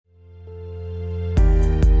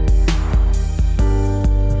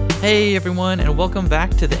Hey everyone, and welcome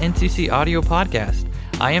back to the NCC Audio Podcast.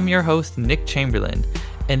 I am your host, Nick Chamberlain,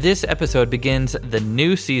 and this episode begins the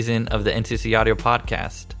new season of the NCC Audio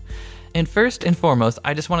Podcast. And first and foremost,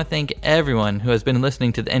 I just want to thank everyone who has been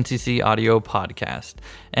listening to the NCC Audio Podcast.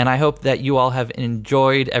 And I hope that you all have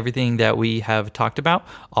enjoyed everything that we have talked about,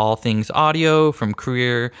 all things audio, from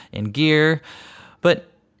career and gear.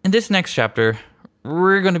 But in this next chapter,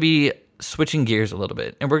 we're going to be switching gears a little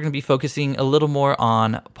bit, and we're going to be focusing a little more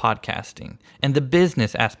on podcasting and the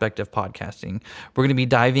business aspect of podcasting. We're going to be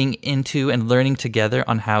diving into and learning together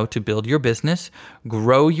on how to build your business,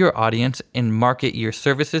 grow your audience, and market your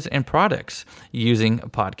services and products using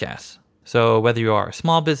podcasts. So whether you are a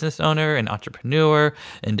small business owner, an entrepreneur,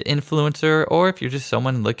 an influencer, or if you're just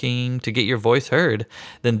someone looking to get your voice heard,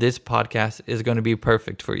 then this podcast is going to be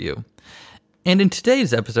perfect for you. And in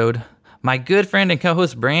today's episode, my good friend and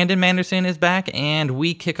co-host Brandon Manderson is back, and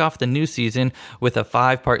we kick off the new season with a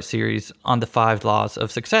 5-part series on the 5 laws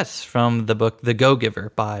of success from the book The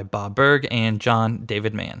Go-Giver by Bob Burg and John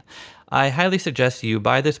David Mann. I highly suggest you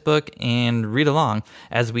buy this book and read along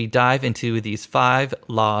as we dive into these 5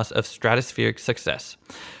 laws of stratospheric success.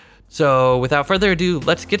 So without further ado,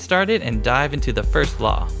 let's get started and dive into the first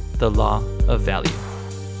law, the law of value.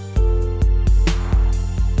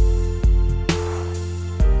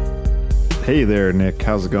 Hey there, Nick.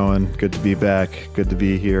 How's it going? Good to be back. Good to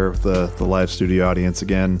be here with the live studio audience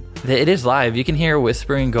again. It is live. You can hear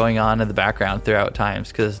whispering going on in the background throughout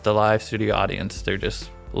times because the live studio audience, they're just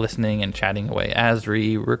listening and chatting away as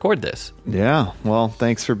we record this. Yeah. Well,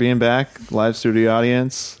 thanks for being back, live studio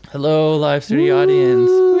audience. Hello, live studio audience.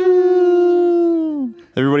 Woo!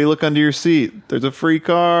 Everybody look under your seat. There's a free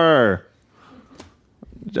car.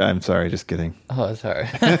 I'm sorry. Just kidding. Oh, sorry.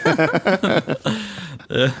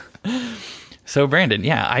 So, Brandon,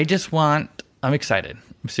 I'm excited.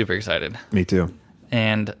 I'm super excited. Me too.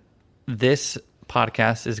 And this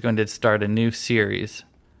podcast is going to start a new series.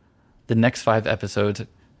 The next 5 episodes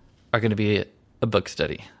are going to be a book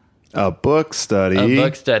study. A book study? A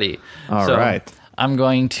book study. All right. I'm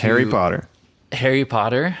going to... Harry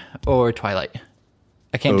Potter or Twilight.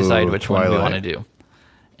 I can't decide which Twilight. one we want to do.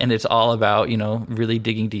 And it's all about, really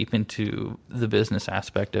digging deep into the business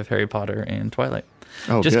aspect of Harry Potter and Twilight.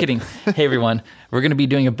 Oh, just good. kidding. Hey, everyone. We're going to be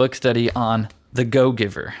doing a book study on The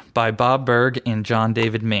Go-Giver by Bob Burg and John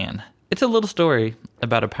David Mann. It's a little story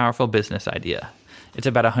about a powerful business idea. It's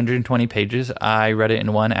about 120 pages. I read it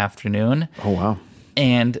in one afternoon. Oh, wow.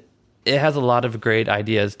 And it has a lot of great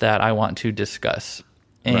ideas that I want to discuss.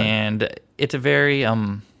 And It's a very...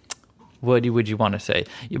 what would you want to say?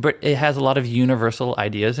 But it has a lot of universal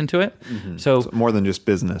ideas into it. Mm-hmm. So more than just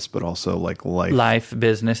business, but also like life,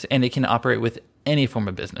 business, and it can operate with any form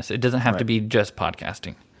of business. It doesn't have to be just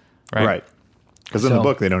podcasting, right? Right. Because in the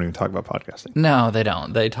book, they don't even talk about podcasting. No, they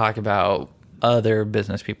don't. They talk about other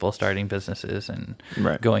business people starting businesses and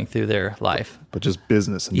going through their life. But just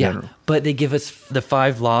business in general. But they give us the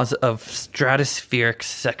 5 laws of stratospheric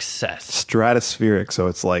success. Stratospheric, so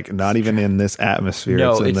it's like not even in this atmosphere,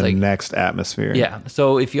 it's in the next atmosphere. Yeah,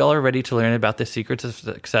 so if y'all are ready to learn about the secrets of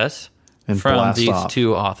success and from these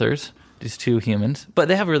 2 authors, these 2 humans, but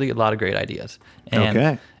they have really a lot of great ideas.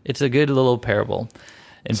 And it's a good little parable.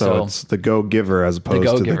 And so it's the go-giver as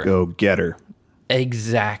opposed to the go-getter.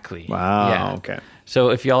 Exactly. Wow. Yeah. Okay. So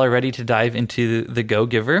if y'all are ready to dive into The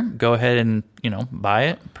Go-Giver, go ahead and, buy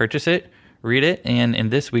it, purchase it, read it. And in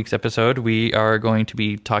this week's episode, we are going to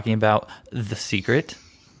be talking about the secret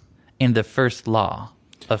and the first law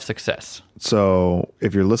of success. So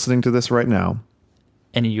if you're listening to this right now,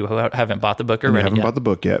 and you haven't bought the book or read it yet, bought the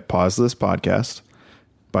book yet, pause this podcast,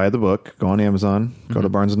 buy the book, go on Amazon, go to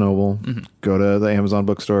Barnes & Noble, go to the Amazon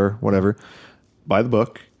bookstore, whatever, buy the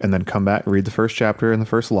book, and then come back, read the first chapter and the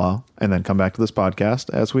first law, and then come back to this podcast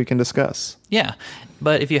as we can discuss. Yeah,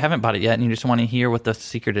 but if you haven't bought it yet and you just want to hear what the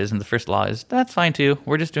secret is and the first law is, that's fine too.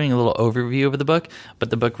 We're just doing a little overview of the book, but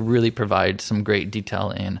the book really provides some great detail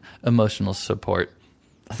and emotional support.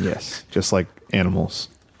 Yes, just like animals.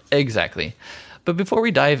 Exactly. But before we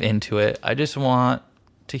dive into it, I just want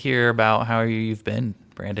to hear about how you've been,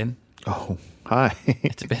 Brandon. Oh, hi.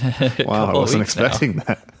 It's been a couple I wasn't of weeks expecting now.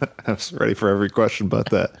 that. I was ready for every question but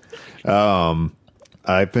that.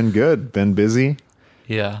 I've been good, been busy.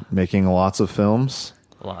 Yeah. Making lots of films.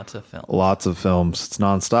 Lots of films. Lots of films. It's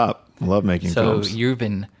nonstop. I love making films. So you've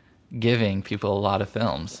been giving people a lot of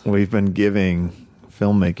films. We've been giving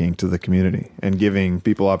filmmaking to the community and giving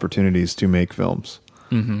people opportunities to make films.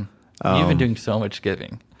 Mm-hmm. You've been doing so much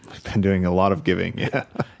giving. I've been doing a lot of giving, yeah.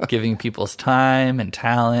 Giving people's time and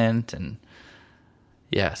talent. And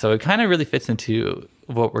yeah, so it kind of really fits into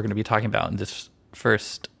what we're going to be talking about in this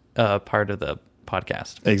first part of the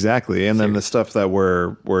podcast. Exactly. And then the stuff that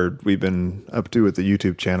we've been up to with the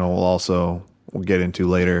YouTube channel we'll get into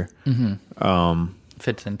later.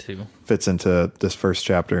 Fits into this first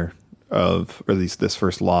chapter or at least this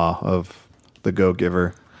first law of the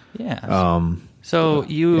Go-Giver. Yeah. So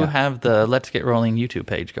you have the Let's Get Rolling YouTube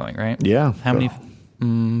page going, right? Yeah. How many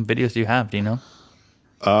videos do you have? Do you know?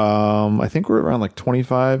 I think we're around like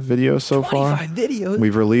 25 videos so far. 25 videos?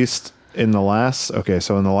 We've released in the last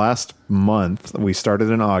month, we started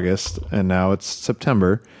in August and now it's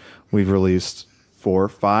September. We've released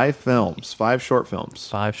 5 short films. 5 short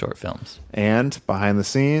films. And behind the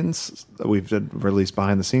scenes, we've released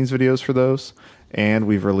behind the scenes videos for those. And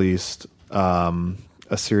we've released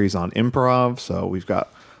a series on improv. So we've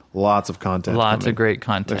got lots of content. Lots of great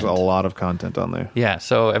content. There's a lot of content on there. Yeah.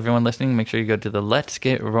 So everyone listening, make sure you go to the Let's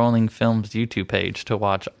Get Rolling Films YouTube page to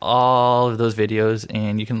watch all of those videos.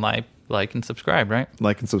 And you can like and subscribe, right?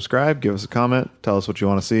 Like and subscribe. Give us a comment. Tell us what you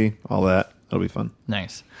want to see. All that. It'll be fun.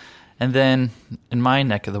 Nice. And then in my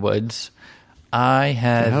neck of the woods, I've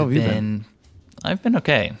been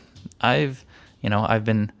okay. I've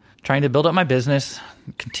been trying to build up my business,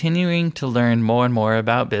 continuing to learn more and more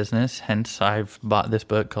about business. Hence, I've bought this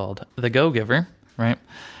book called The Go-Giver, right?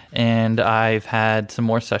 And I've had some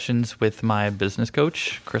more sessions with my business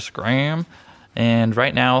coach, Chris Graham. And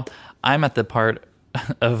right now, I'm at the part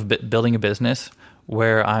of building a business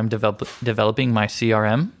where I'm developing my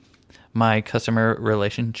CRM, my customer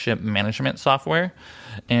relationship management software,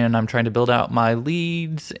 and I'm trying to build out my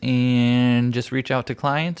leads and just reach out to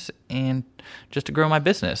clients and just to grow my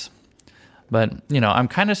business. But, I'm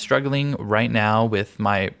kind of struggling right now with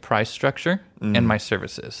my price structure and my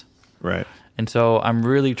services. Right. And so I'm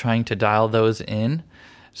really trying to dial those in.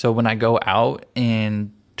 So when I go out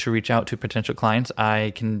and to reach out to potential clients,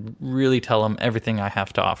 I can really tell them everything I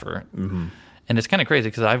have to offer. Mm-hmm. And it's kind of crazy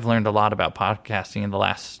because I've learned a lot about podcasting in the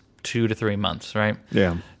last 2 to 3 months, right?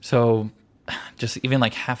 Yeah. So just even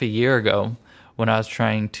like half a year ago when I was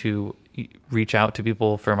trying to reach out to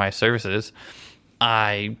people for my services,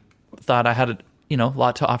 I thought I had a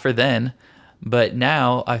lot to offer then, but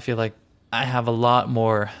now I feel like I have a lot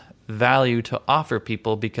more value to offer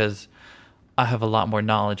people because I have a lot more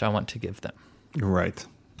knowledge I want to give them. Right.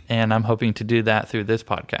 And I'm hoping to do that through this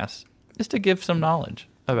podcast, is to give some knowledge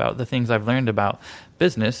about the things I've learned about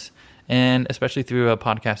business, and especially through a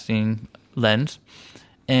podcasting lens.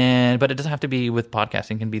 But it doesn't have to be with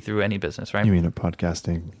podcasting; it can be through any business, right? You mean a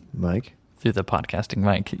podcasting mic? Through the podcasting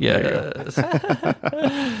mic, yes.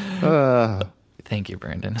 Thank you,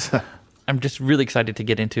 Brandon. I'm just really excited to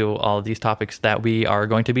get into all of these topics that we are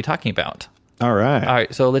going to be talking about. All right. All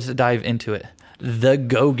right, so let's dive into it. The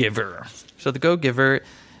Go-Giver. So the Go-Giver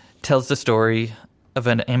tells the story of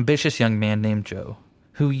an ambitious young man named Joe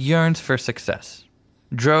who yearns for success.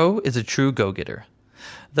 Joe is a true go-getter,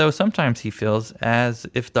 though sometimes he feels as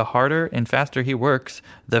if the harder and faster he works,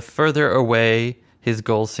 the further away his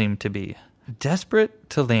goals seem to be. Desperate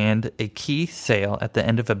to land a key sale at the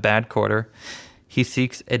end of a bad quarter, he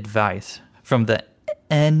seeks advice from the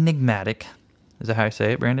enigmatic. Is that how I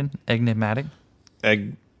say it, Brandon? Enigmatic?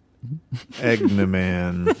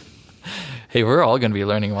 Eggman. Hey, we're all going to be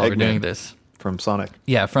learning while we're doing this. From Sonic.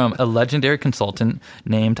 Yeah, from a legendary consultant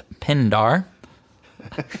named Pindar.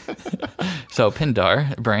 So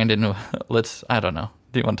Pindar, Brandon, I don't know.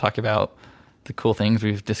 Do you want to talk about the cool things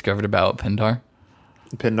we've discovered about Pindar?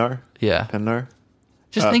 Pindar? Yeah. Pindar?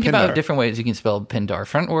 Just think Pindar. about different ways you can spell Pindar.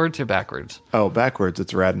 Frontwards or backwards? Oh, backwards.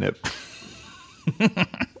 It's Radnip.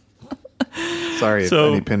 Sorry if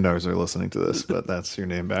any Pindars are listening to this, but that's your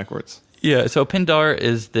name backwards. Yeah, so Pindar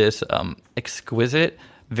is this exquisite,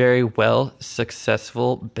 very well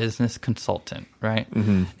successful business consultant, right?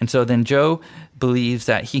 Mm-hmm. And so then Joe believes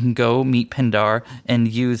that he can go meet Pindar and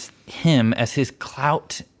use him as his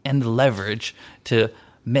clout and leverage to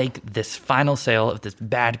make this final sale of this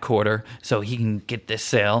bad quarter so he can get this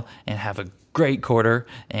sale and have a great quarter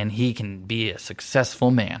and he can be a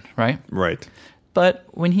successful man, right? Right. But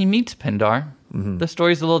when he meets Pindar, the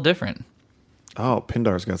story's a little different. Oh,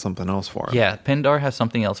 Pindar's got something else for him. Yeah, Pindar has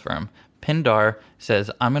something else for him. Pindar says,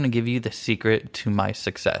 I'm going to give you the secret to my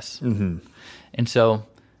success. Mm-hmm. And so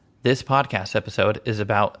this podcast episode is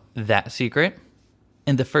about that secret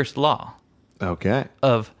and the first law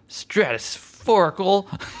of stratospherical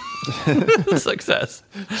success.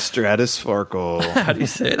 Stratospherical. How do you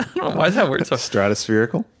say it? I don't know. Why is that word so...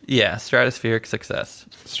 Stratospherical? Yeah, stratospheric success.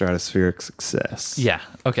 Stratospheric success. Yeah,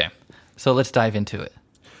 okay. So let's dive into it.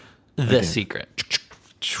 The secret.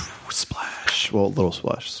 Splash. Well, little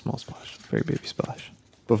splash. Small splash. Very baby splash.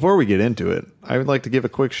 before we get into it, I would like to give a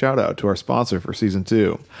quick shout out to our sponsor for season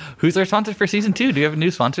 2. Who's our sponsor for season 2? Do you have a new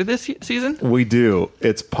sponsor this season? We do.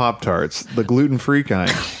 It's Pop-Tarts, the gluten-free kind.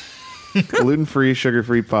 Gluten-free,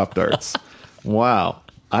 sugar-free Pop-Tarts. Wow.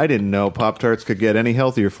 I didn't know Pop-Tarts could get any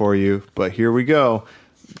healthier for you, but here we go.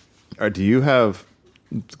 Do you have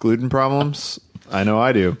gluten problems? I know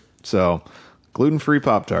I do. So, gluten-free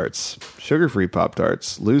Pop-Tarts, sugar-free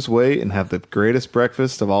Pop-Tarts. Lose weight and have the greatest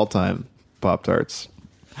breakfast of all time. Pop-Tarts.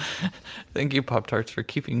 Thank you, Pop-Tarts, for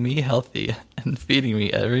keeping me healthy and feeding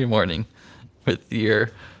me every morning with your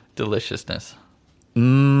deliciousness.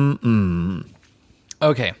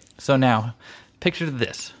 Okay, so now, picture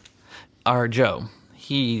this. Our Joe,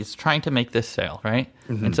 he's trying to make this sale, right?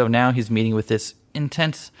 Mm-hmm. And so now he's meeting with this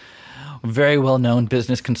intense, very well-known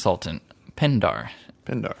business consultant, Pindar.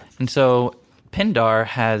 And so Pindar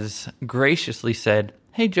has graciously said,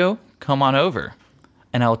 hey, Joe, come on over,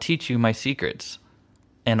 and I'll teach you my secrets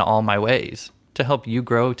and all my ways to help you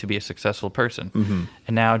grow to be a successful person. Mm-hmm.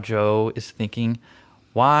 And now Joe is thinking,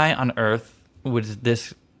 why on earth would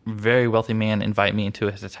this very wealthy man invite me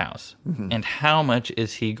into his house? Mm-hmm. And how much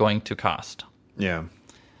is he going to cost? Yeah.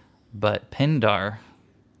 But Pindar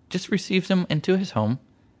just receives him into his home,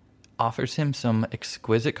 offers him some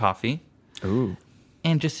exquisite coffee, Ooh.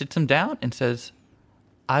 and just sits him down and says,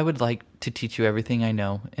 I would like to teach you everything I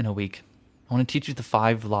know in a week. I want to teach you the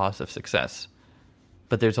 5 laws of success.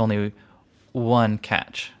 But there's only one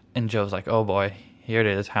catch. And Joe's like, oh boy, here it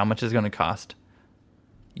is. How much is it going to cost?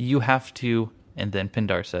 You have to, and then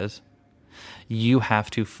Pindar says, you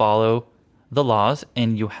have to follow the laws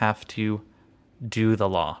and you have to do the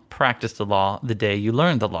law. Practice the law the day you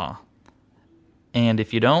learn the law. And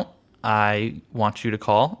if you don't, I want you to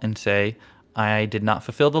call and say, I did not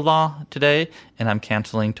fulfill the law today and I'm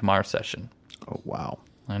canceling tomorrow's session. Oh, wow.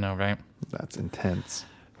 I know, right? That's intense.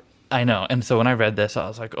 I know. And so when I read this, I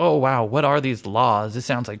was like, oh, wow, what are these laws? This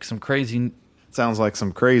sounds like some crazy... Sounds like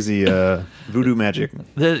some crazy voodoo magic.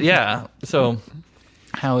 Yeah. So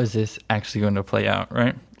how is this actually going to play out,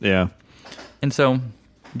 right? Yeah. And so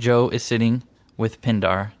Joe is sitting with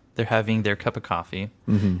Pindar. They're having their cup of coffee.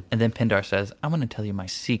 Mm-hmm. And then Pindar says, I'm going to tell you my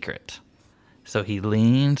secret. So he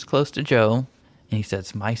leans close to Joe and he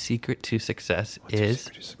says, my secret to success What's is... your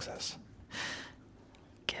secret to success?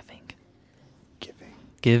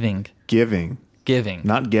 Giving.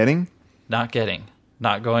 Not getting? Not getting.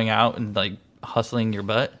 Not going out and like hustling your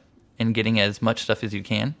butt and getting as much stuff as you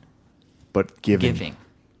can. But giving.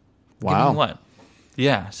 Wow. Giving what?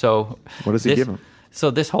 Yeah. So what does he give him?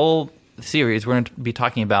 So this whole series, we're going to be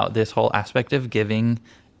talking about this whole aspect of giving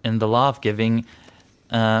and the law of giving,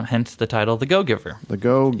 hence the title, The Go-Giver. The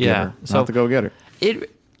Go-Giver, yeah. So not the Go-Getter. It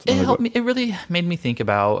helped me. It really made me think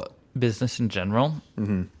about business in general.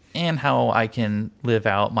 Mm-hmm. And how I can live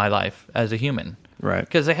out my life as a human. Right.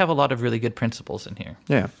 Because they have a lot of really good principles in here.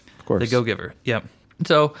 Yeah, of course. The Go-Giver. Yep.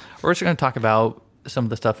 So we're just going to talk about some of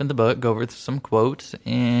the stuff in the book, go over some quotes,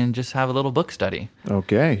 and just have a little book study.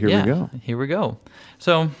 Okay, here we go. Here we go.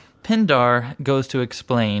 So Pindar goes to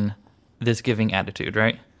explain this giving attitude,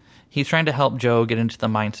 right? He's trying to help Joe get into the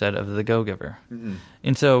mindset of the Go-Giver. Mm-hmm.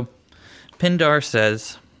 And so Pindar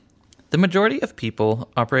says... The majority of people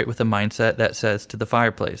operate with a mindset that says to the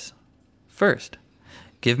fireplace, first,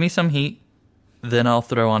 give me some heat, then I'll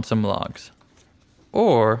throw on some logs.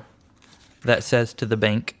 Or that says to the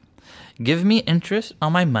bank, give me interest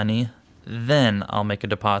on my money, then I'll make a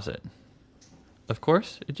deposit. Of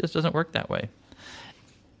course, it just doesn't work that way.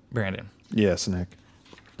 Brandon. Yes, Nick.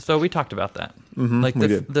 So we talked about that. Mm-hmm, like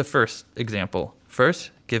the first example.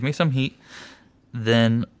 First, give me some heat,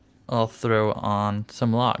 then I'll throw on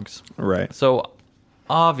some logs. Right. So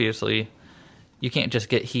obviously, you can't just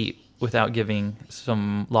get heat without giving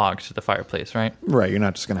some logs to the fireplace, right? Right. You're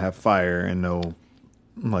not just going to have fire and no,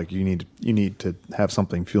 like you need to have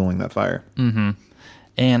something fueling that fire. Mm-hmm.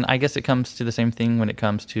 And I guess it comes to the same thing when it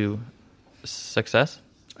comes to success.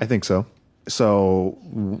 I think so. So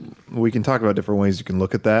we can talk about different ways you can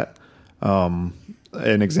look at that. An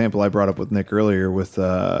example I brought up with Nick earlier with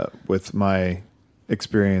my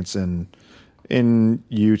experience in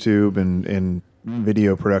YouTube and in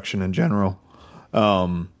video production in general,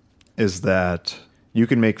 is that you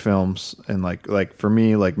can make films and like for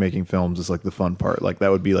me, like making films is like the fun part. Like that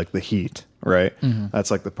would be like the heat, right? Mm-hmm.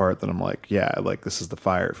 That's like the part that I'm like, yeah, like this is the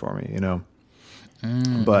fire for me, you know?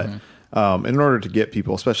 Mm-hmm. But in order to get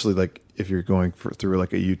people, especially like if you're going through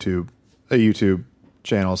like a YouTube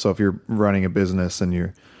channel. So if you're running a business and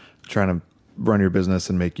you're trying to run your business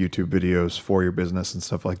and make YouTube videos for your business and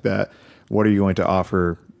stuff like that, what are you going to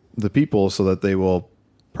offer the people so that they will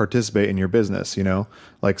participate in your business, you know?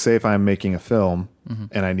 Like, say if I'm making a film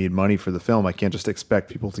and I need money for the film, I can't just expect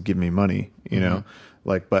people to give me money, you know?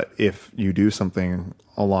 Like, but if you do something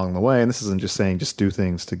along the way, and this isn't just saying just do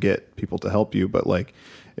things to get people to help you, but like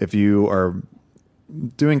if you are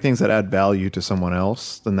doing things that add value to someone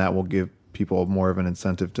else, then that will give people more of an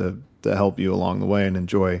incentive to help you along the way and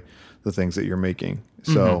enjoy the things that you're making.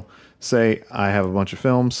 So say I have a bunch of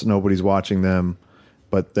films, nobody's watching them,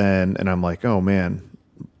 but then, and I'm like, oh man,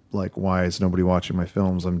 like, why is nobody watching my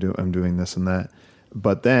films? I'm doing this and that.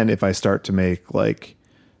 But then if I start to make like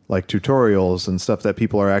tutorials and stuff that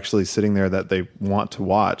people are actually sitting there that they want to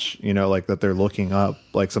watch, you know, like that they're looking up,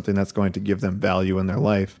 like something that's going to give them value in their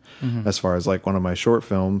life, as far as like one of my short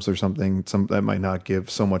films or something, that might not give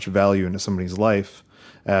so much value into somebody's life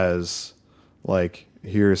as like,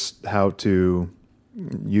 here's how to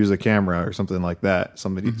use a camera or something like that.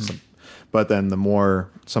 But then the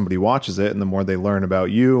more somebody watches it and the more they learn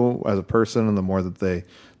about you as a person and the more that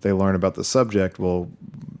they learn about the subject will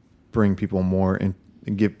bring people more in,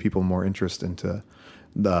 and give people more interest into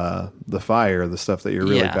the fire, the stuff that you're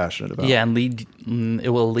really passionate about. Yeah, and it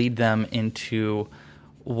will lead them into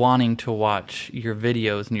wanting to watch your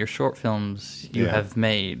videos and your short films you have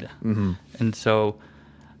made. And so,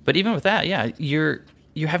 but even with that, you're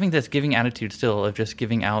having this giving attitude still of just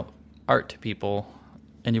giving out art to people,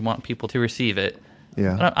 and you want people to receive it.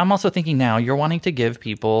 Yeah. But I'm also thinking now you're wanting to give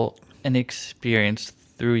people an experience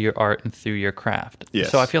through your art and through your craft.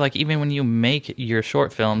 Yes. So I feel like even when you make your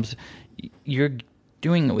short films, you're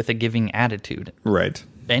doing it with a giving attitude. Right.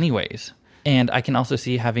 Anyways. And I can also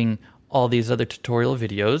see having all these other tutorial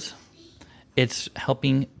videos, it's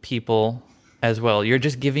helping people as well. You're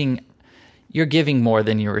giving more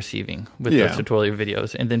than you're receiving with those tutorial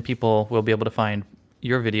videos. And then people will be able to find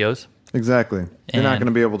your videos. Exactly. You're not going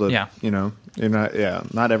to be able to, you know,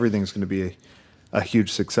 not everything's going to be a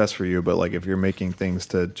huge success for you, but like if you're making things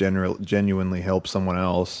to genuinely help someone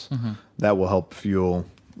else, that will help fuel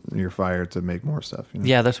your fire to make more stuff. You know?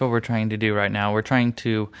 Yeah, that's what we're trying to do right now. We're trying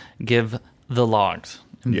to give the logs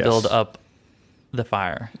and build up the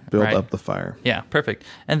fire. Build up the fire. Yeah, perfect.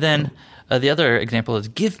 And then the other example is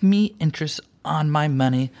give me interest on my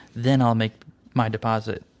money, then I'll make my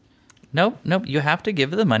deposit. Nope. You have to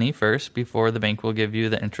give the money first before the bank will give you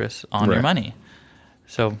the interest on your money.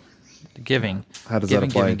 So giving. How does that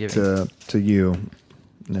apply to you,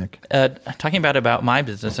 Nick? Talking about my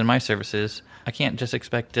business and my services, I can't just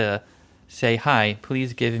expect to say, hi,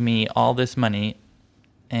 please give me all this money,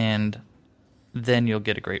 and then you'll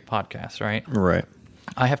get a great podcast, right? Right.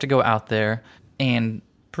 I have to go out there and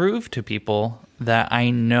prove to people that I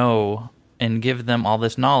know and give them all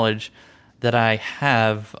this knowledge that I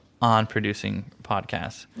have on producing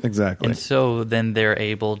podcasts. Exactly. And so then they're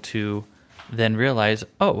able to then realize,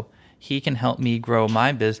 oh, he can help me grow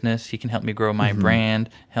my business. He can help me grow my brand,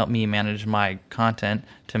 help me manage my content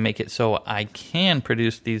to make it so I can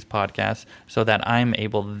produce these podcasts so that I'm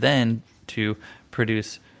able then to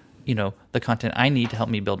produce, you know, the content I need to help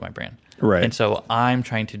me build my brand. Right. And so I'm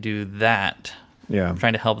trying to do that. Yeah. I'm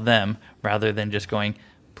trying to help them rather than just going,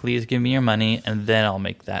 please give me your money and then I'll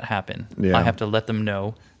make that happen. Yeah. I have to let them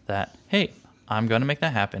know that, hey, I'm going to make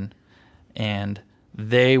that happen. And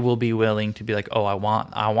they will be willing to be like, oh, I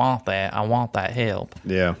want that help.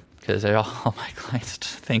 Yeah. Because all my clients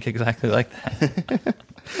think exactly like that.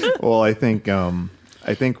 Well, I think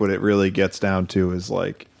what it really gets down to is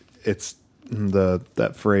like, it's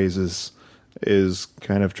that phrase is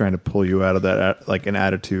kind of trying to pull you out of that, like an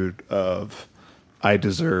attitude of, I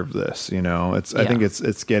deserve this, you know. I think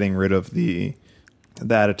it's getting rid of the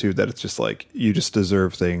attitude that it's just like you just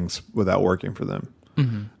deserve things without working for them.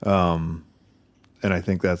 And I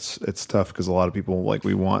think it's tough because a lot of people, like,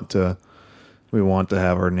 we want to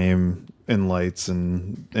have our name in lights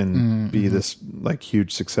and be this like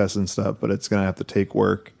huge success and stuff, but it's gonna have to take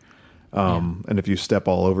work. And if you step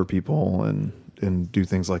all over people and do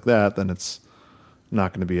things like that, then it's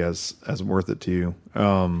not going to be as worth it to you.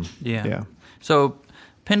 Yeah. So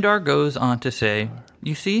Pindar goes on to say,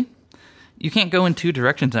 you see, you can't go in two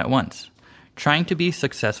directions at once. Trying to be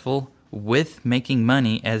successful with making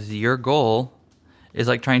money as your goal is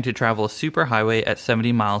like trying to travel a superhighway at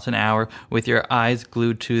 70 miles an hour with your eyes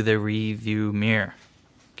glued to the rearview mirror.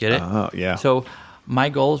 Get it? Oh, yeah. So my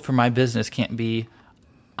goal for my business can't be,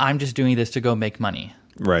 I'm just doing this to go make money.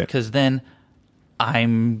 Right. Because then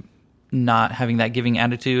I'm not having that giving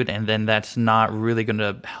attitude, and then that's not really going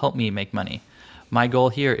to help me make money. My goal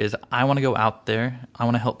here is I want to go out there. I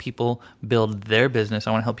want to help people build their business.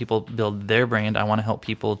 I want to help people build their brand. I want to help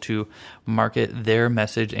people to market their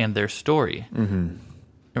message and their story.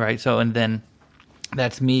 Right? So, and then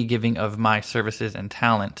That's me giving of my services and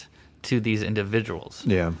talent to these individuals.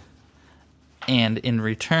 Yeah. And in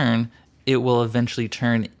return, it will eventually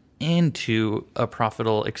turn into a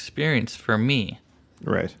profitable experience for me.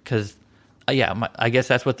 Right. Because, I guess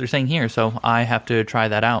that's what they're saying here. So I have to try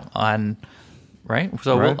that out on, right?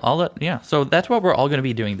 So Right. So that's what we're all going to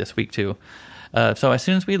be doing this week too. So as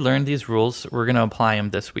soon as we learn these rules, we're going to apply them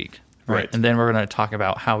this week. Right. And then we're going to talk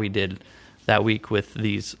about how we did that week with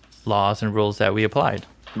these laws and rules that we applied.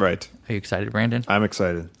 Right. Are you excited, Brandon? I'm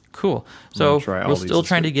excited. Cool. So try all we're these still this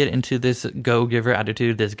trying to week. get into this go-giver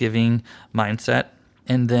attitude, this giving mindset.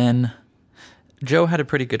 And then Joe had a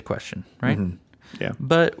pretty good question, right? Yeah.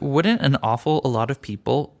 But wouldn't a lot of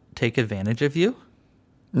people take advantage of you?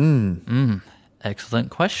 Excellent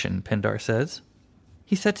question, Pindar says.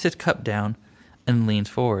 He sets his cup down and leans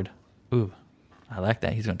forward. Ooh, I like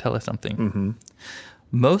that. He's going to tell us something.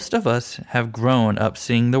 Most of us have grown up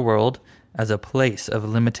seeing the world as a place of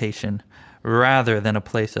limitation rather than a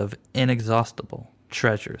place of inexhaustible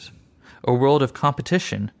treasures, a world of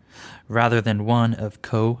competition rather than one of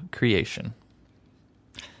co-creation.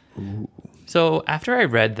 So after I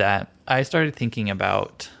read that, I started thinking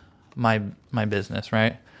about my business,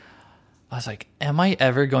 right? I was like, am I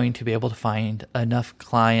ever going to be able to find enough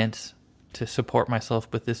clients to support myself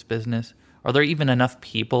with this business? Are there even enough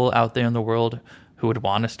people out there in the world who would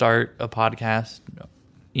want to start a podcast,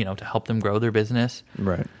 to help them grow their business?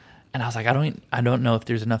 Right. And I was like, I don't know if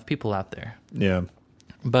there's enough people out there. Yeah.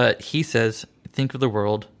 But he says, think of the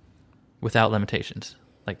world without limitations.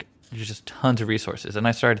 Like, there's just tons of resources. And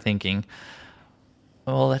I started thinking,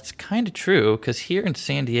 well, that's kind of true, because here in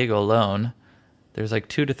San Diego alone, there's like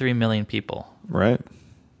 2 to 3 million people. Right.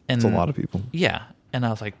 And It's a lot of people. Yeah. And I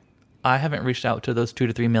was like, I haven't reached out to those 2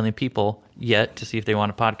 to 3 million people yet to see if they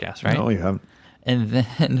want a podcast, right? No, you haven't. And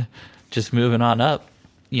then just moving on up,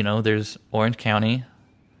 there's Orange County,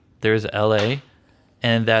 there's LA,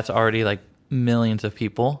 and that's already like millions of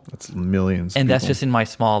people. That's millions. And of that's people. just in my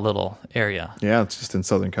small little area. Yeah, it's just in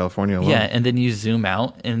Southern California alone. Yeah, and then you zoom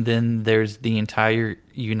out, and then there's the entire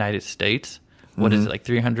United States. What is it, like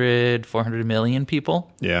 300, 400 million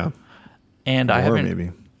people? Yeah. And I Or haven't...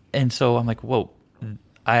 maybe. And so I'm like, whoa,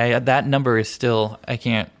 that number is still... I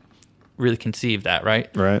can't really conceive that, right?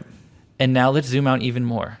 Right. And now let's zoom out even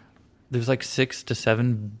more. There's like 6 to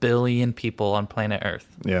 7 billion people on planet Earth.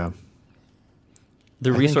 Yeah.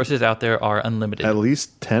 The resources out there are unlimited. At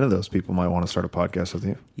least 10 of those people might want to start a podcast with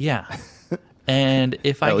you. Yeah. And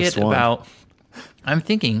if I At least get one. about... I'm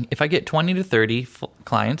thinking if I get 20 to 30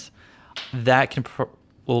 clients, that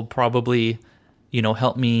will probably,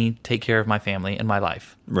 help me take care of my family and my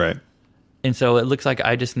life. Right. And so it looks like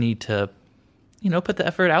I just need to, put the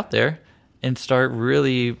effort out there and start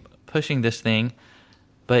really pushing this thing,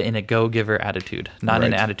 but in a go-giver attitude, not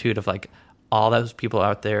an Right. attitude of like all those people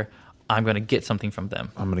out there, I'm going to get something from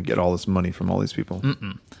them. I'm going to get all this money from all these people.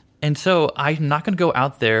 And so I'm not going to go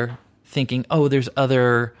out there thinking, oh, there's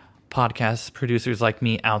other podcast producers like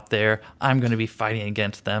me out there. I'm going to be fighting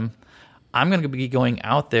against them. I'm going to be going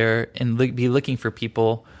out there and be looking for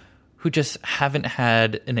people who just haven't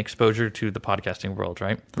had an exposure to the podcasting world,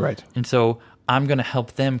 right? Right. And so I'm going to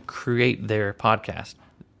help them create their podcast,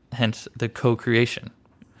 hence the co-creation,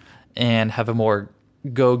 and have a more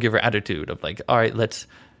go-giver attitude of like, all right, let's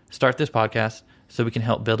start this podcast so we can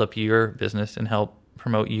help build up your business and help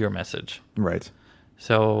promote your message. Right.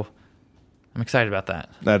 So I'm excited about that.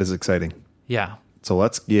 That is exciting. Yeah. So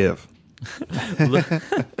let's give.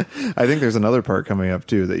 I think there's another part coming up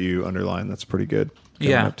too that you underline that's pretty good.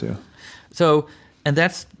 Coming Yeah. Up too. So, and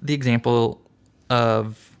that's the example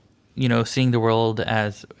of, seeing the world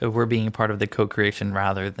as we're being a part of the co-creation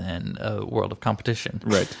rather than a world of competition.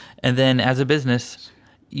 Right. And then as a business,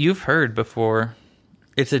 you've heard before,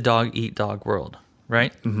 it's a dog-eat-dog world,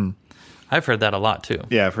 right? Mm-hmm. I've heard that a lot too.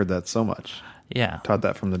 Yeah, I've heard that so much. Yeah. Taught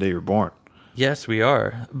that from the day you were born. Yes, we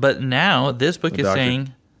are. But now this book is doctor-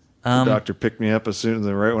 saying The doctor picked me up as soon as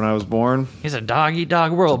right when I was born. it's a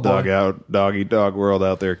dog-eat-dog world, boy. Dog eat dog world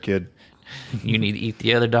out there, kid. You need to eat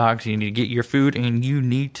the other dogs. You need to get your food, and you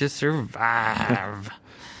need to survive.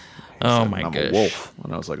 Oh, my I'm gosh. a wolf.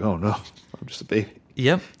 And I was like, oh no, I'm just a baby.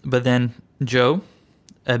 Yep. But then Joe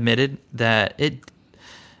admitted that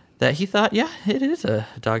he thought, yeah, it is a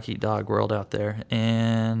dog-eat-dog world out there,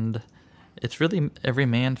 and it's really every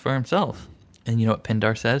man for himself. And you know what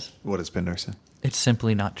Pindar says? What does Pindar say? It's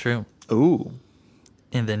simply not true. Ooh.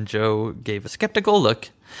 And then Joe gave a skeptical look,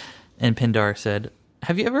 and Pindar said,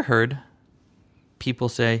 have you ever heard people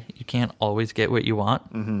say you can't always get what you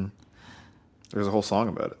want? Mm-hmm. There's a whole song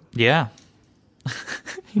about it. Yeah.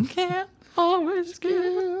 You can't always get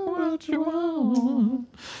what you want.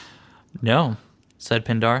 No. said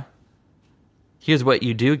Pindar. Here's what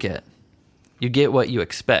you do get. You get what you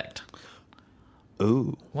expect.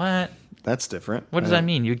 Ooh, What? that's different. What does that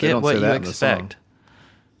mean? You they get don't what say you that in the song. expect.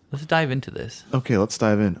 Let's dive into this. Okay, let's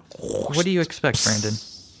dive in. What do you expect, Brandon?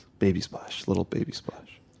 Baby splash, little baby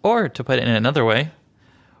splash. Or to put it in another way,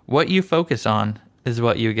 what you focus on is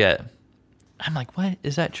what you get. I'm like, what?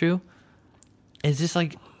 Is that true? Is this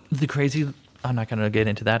like the crazy... I'm not going to get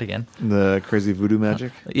into that again. The crazy voodoo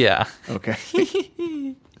magic? Yeah. Okay.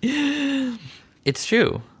 It's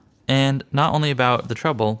true. And not only about the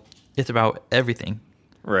trouble, it's about everything.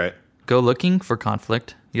 Right. Go looking for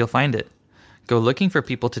conflict, you'll find it. Go looking for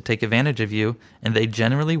people to take advantage of you, and they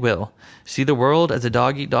generally will. See the world as a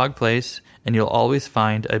dog-eat-dog place, and you'll always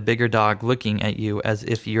find a bigger dog looking at you as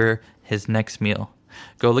if you're his next meal.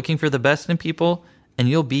 Go looking for the best in people, and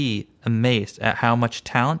you'll be amazed at how much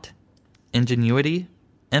talent, ingenuity,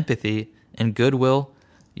 empathy, and goodwill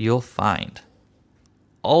you'll find.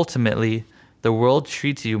 Ultimately, the world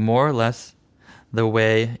treats you more or less the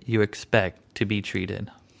way you expect to be treated.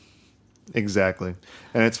 Exactly.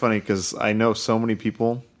 And it's funny because I know so many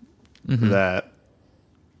people that,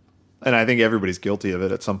 and I think everybody's guilty of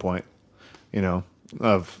it at some point, you know,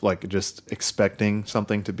 of like just expecting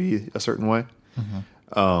something to be a certain way.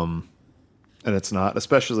 And it's not,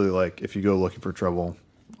 especially like if you go looking for trouble.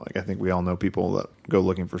 Like I think we all know people that go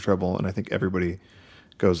looking for trouble, and I think everybody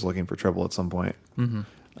goes looking for trouble at some point. And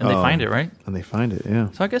they find it, right? And they find it, yeah.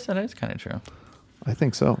 So I guess that is kind of true. I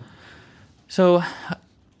think so. So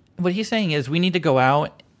what he's saying is we need to go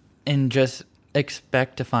out and just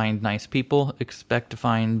expect to find nice people, expect to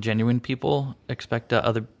find genuine people, expect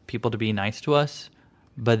other people to be nice to us.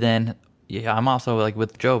 But then, yeah, I'm also like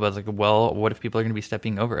with Job, I was like, well, what if people are going to be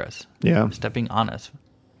stepping over us? Yeah. Stepping on us,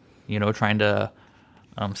 you know, trying to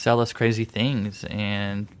sell us crazy things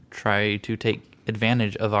and try to take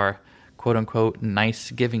advantage of our quote unquote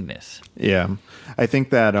nice givingness. Yeah. I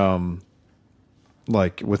think that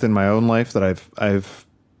like within my own life that I've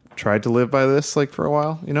tried to live by this like for a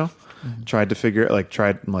while, you know? Tried to figure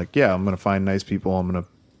yeah, I'm going to find nice people. I'm going to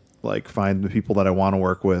like find the people that I want to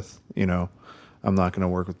work with, you know. I'm not going to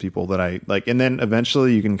work with people that I like. And then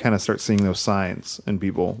eventually you can kind of start seeing those signs in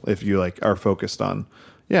people if you like are focused on,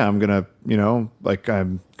 yeah, I'm going to, you know, like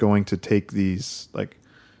I'm going to take these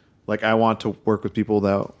like I want to work with people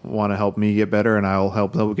that want to help me get better, and I'll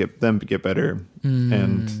help get them to get better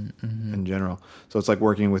and in general. So it's like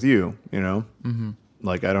working with you, you know,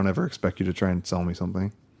 like I don't ever expect you to try and sell me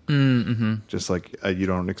something. Just like you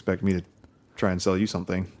don't expect me to try and sell you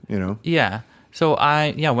something, you know? Yeah. So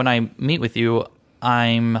when I meet with you,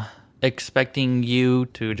 I'm expecting you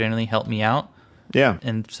to generally help me out. Yeah.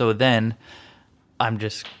 And so then I'm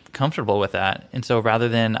just comfortable with that. And so rather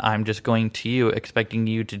than I'm just going to you expecting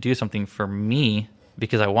you to do something for me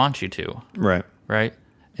because I want you to. Right. Right.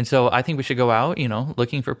 And so I think we should go out, you know,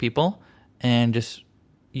 looking for people and just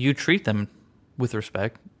you treat them with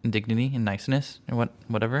respect and dignity and niceness and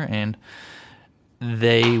whatever. And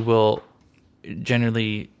they will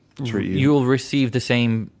generally treat you. You will receive the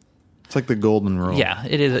same. It's like the golden rule. Yeah,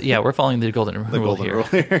 it is. Yeah, we're following the golden rule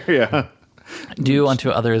here. Yeah. Do unto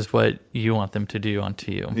others what you want them to do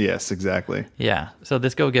unto you. Yes, exactly. Yeah. So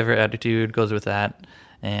this go-giver attitude goes with that,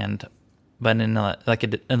 but in a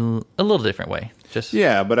little different way. Just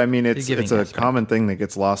yeah, but I mean, it's a aspect. common thing that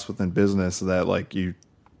gets lost within business that like you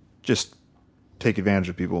just take advantage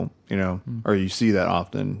of people, you know, or you see that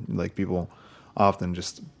often. Like people often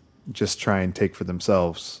just try and take for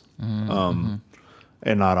themselves, and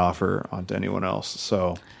not offer onto anyone else.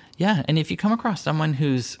 So yeah, and if you come across someone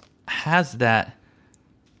has that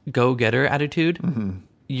go-getter attitude,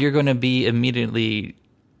 you're going to be immediately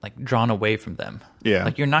like drawn away from them. Yeah.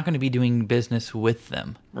 Like you're not going to be doing business with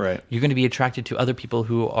them. Right. You're going to be attracted to other people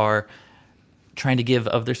who are trying to give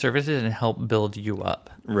of their services and help build you up.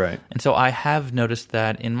 Right. And so I have noticed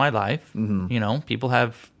that in my life, you know, people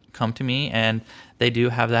have come to me and they do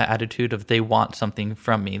have that attitude of they want something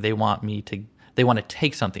from me. They want to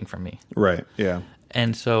take something from me. Right. Yeah.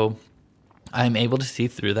 And so I'm able to see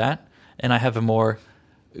through that, and I have a more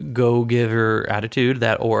go-giver attitude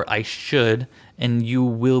or I should, and you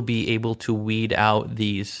will be able to weed out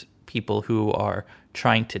these people who are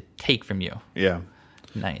trying to take from you. Yeah.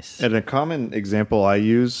 Nice. And a common example I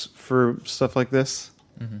use for stuff like this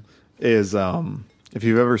is if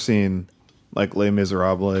you've ever seen like Les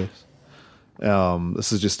Miserables,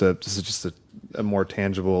 this is just a more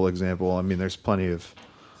tangible example. I mean, there's plenty of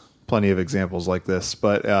examples like this,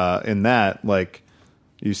 but in that, like,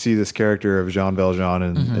 you see this character of Jean Valjean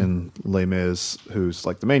in Les Mis, who's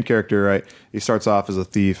like the main character, right? He starts off as a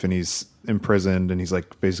thief and he's imprisoned and he's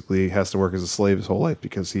like basically has to work as a slave his whole life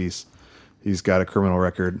because he's He's got a criminal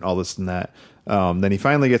record, all this and that. Then he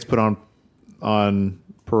finally gets put on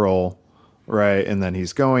parole, right? And then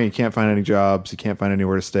he's going. He can't find any jobs. He can't find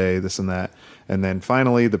anywhere to stay. This and that. And then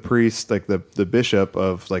finally, the priest, like the bishop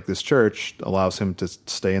of like this church, allows him to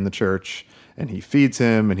stay in the church, and he feeds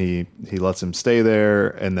him, and he lets him stay there,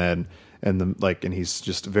 and he's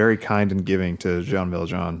just very kind and giving to Jean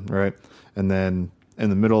Valjean, right? And then in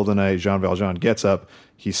the middle of the night, Jean Valjean gets up.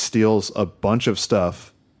 He steals a bunch of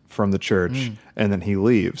stuff from the church, and then he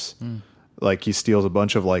leaves. Like he steals a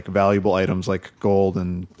bunch of like valuable items like gold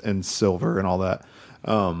and silver and all that.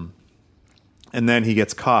 And then he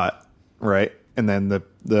gets caught, right? And then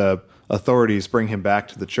the authorities bring him back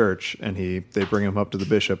to the church, and they bring him up to the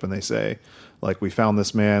bishop, and they say, like, we found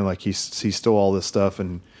this man, like he stole all this stuff,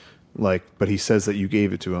 and like, but he says that you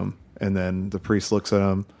gave it to him. And then the priest looks at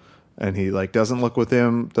him, and he like doesn't look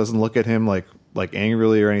at him like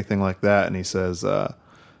angrily or anything like that. And he says,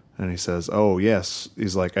 oh yes,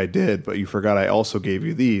 he's like, I did, but you forgot I also gave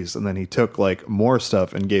you these. And then he took like more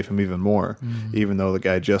stuff and gave him even more, even though the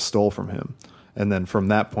guy just stole from him. And then from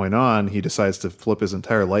that point on, he decides to flip his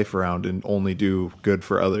entire life around and only do good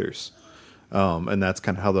for others. And that's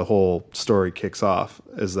kind of how the whole story kicks off,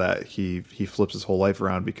 is that he flips his whole life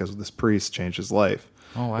around because this priest changed his life.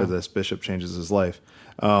 Oh, wow. Or this bishop changes his life.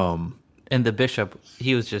 And the bishop,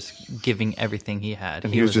 he was just giving everything he had.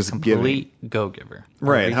 And he was just a complete go-giver.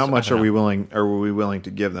 Right. How much are we willing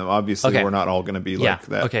to give them? Obviously, we're not all going to be like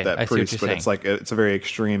that priest, but it's like it's a very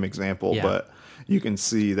extreme example. Yeah. But you can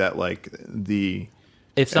see that like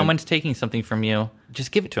if someone's taking something from you,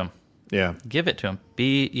 just give it to them. Yeah. Give it to them.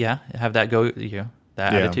 Have that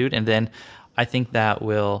attitude, and then I think that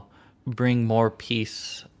will bring more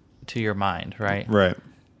peace to your mind, right? Right.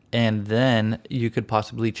 And then you could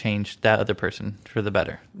possibly change that other person for the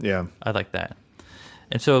better. Yeah. I like that.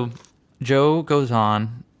 And so Joe goes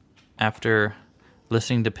on, after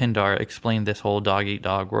listening to Pindar explain this whole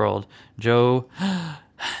dog-eat-dog world, Joe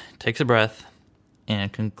takes a breath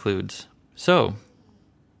and concludes. So,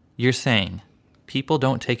 you're saying people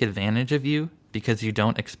don't take advantage of you because you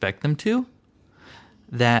don't expect them to?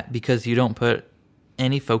 That because you don't put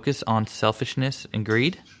any focus on selfishness and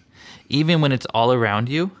greed? Even when it's all around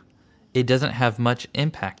you, it doesn't have much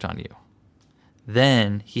impact on you.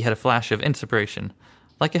 Then he had a flash of inspiration,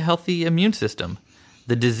 like a healthy immune system.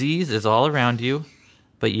 The disease is all around you,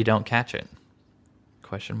 but you don't catch it.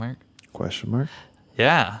 Question mark?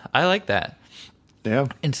 Yeah, I like that. Yeah.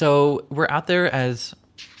 And so we're out there as,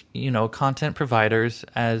 content providers,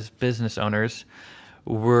 as business owners.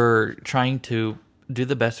 We're trying to do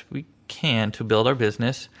the best we can to build our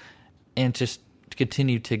business and just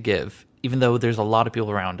continue to give, even though there's a lot of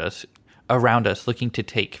people around us looking to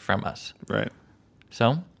take from us. Right.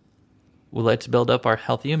 So, let's build up our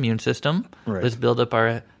healthy immune system. Right. Let's build up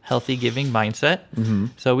our healthy giving mindset,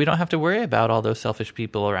 so we don't have to worry about all those selfish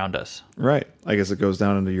people around us. Right. I guess it goes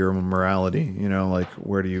down into your morality. Like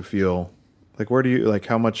where do you feel? Like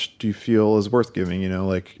how much do you feel is worth giving?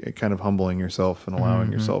 Like kind of humbling yourself and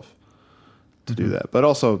allowing yourself to do that, but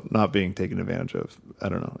also not being taken advantage of. I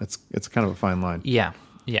don't know. It's kind of a fine line. Yeah.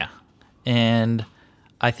 And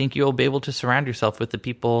I think you'll be able to surround yourself with the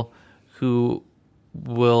people who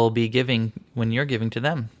will be giving when you're giving to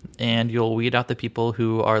them, and you'll weed out the people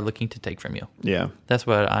who are looking to take from you. Yeah. That's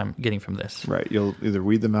what I'm getting from this. Right. You'll either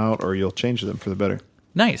weed them out or you'll change them for the better.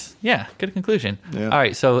 Nice. Yeah. Good conclusion. Yeah. All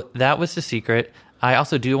right. So that was the secret. I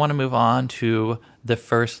also do want to move on to the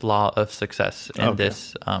first law of success in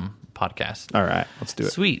this podcast. All right. Let's do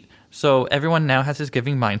it. Sweet. So everyone now has this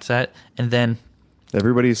giving mindset, and then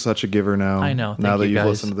everybody's such a giver now. I know. Now that you've guys.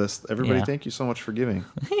 listened to this, everybody, thank you so much for giving.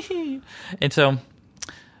 And so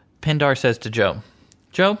Pindar says to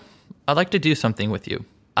Joe, I'd like to do something with you.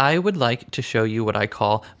 I would like to show you what I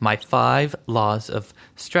call my 5 laws of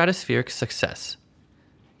stratospheric success.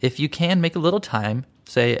 If you can make a little time,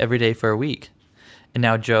 say every day for a week. And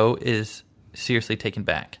now Joe is seriously taken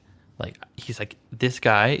back. He's like, this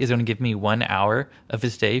guy is going to give me 1 hour of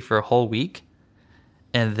his day for a whole week?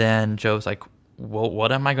 And then Joe's like, well,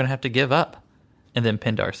 what am I going to have to give up? And then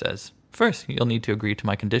Pindar says, first, you'll need to agree to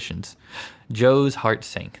my conditions. Joe's heart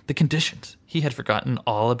sank. The conditions. He had forgotten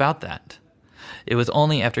all about that. It was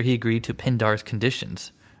only after he agreed to Pindar's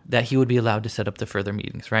conditions that he would be allowed to set up the further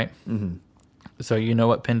meetings, right? Mm-hmm. So you know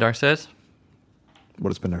what Pindar says? What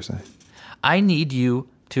does Pindar say? I need you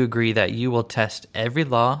to agree that you will test every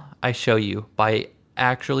law I show you by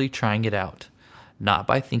actually trying it out. Not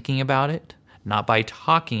by thinking about it, not by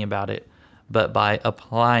talking about it, but by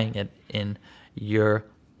applying it in your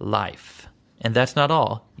life. And that's not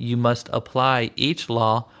all. You must apply each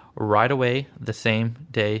law right away the same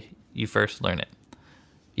day you first learn it.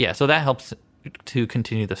 Yeah, so that helps to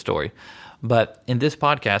continue the story. But in this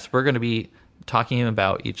podcast, we're going to be talking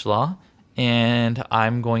about each law, and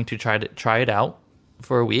I'm going to try it out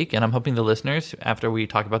for a week, and I'm hoping the listeners, after we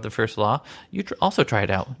talk about the first law, you also try it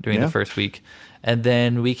out during the first week, and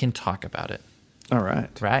then we can talk about it. All right.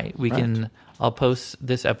 Right. I'll post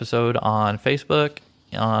this episode on Facebook,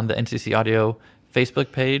 on the NCC Audio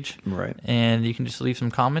Facebook page. Right. And you can just leave some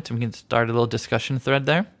comments, and we can start a little discussion thread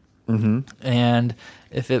there. Mm-hmm. And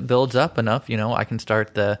if it builds up enough, I can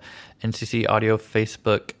start the NCC Audio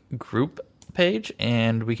Facebook group page,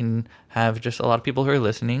 and we can have just a lot of people who are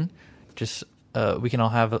listening. We can all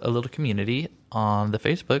have a little community on the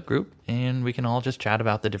Facebook group, and we can all just chat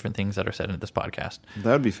about the different things that are said in this podcast.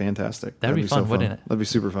 That would be fantastic. That'd be fun, wouldn't it? That'd be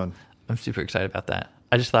super fun. I'm super excited about that.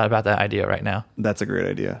 I just thought about that idea right now. That's a great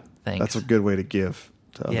idea. Thanks. That's a good way to give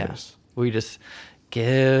to others. We just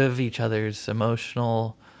give each other's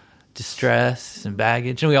emotional distress and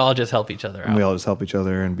baggage, and we all just help each other out. And we all just help each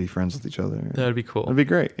other and be friends with each other. That would be cool. That'd be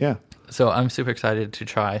great, yeah. So I'm super excited to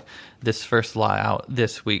try this first law out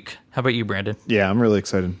this week. How about you, Brandon? Yeah, I'm really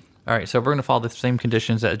excited. All right, so we're going to follow the same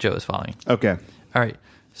conditions that Joe is following. Okay. All right,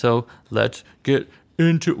 so let's get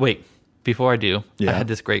into... Wait, before I do, I had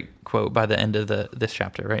this great quote by the end of this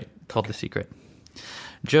chapter, right? Called The Secret.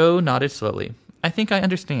 Joe nodded slowly. I think I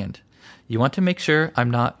understand. You want to make sure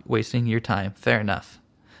I'm not wasting your time. Fair enough.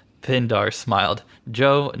 Pindar smiled.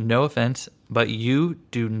 Joe, no offense, but you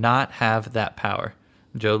do not have that power.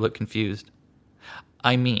 Joe looked confused.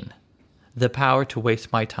 I mean, the power to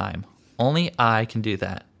waste my time. Only I can do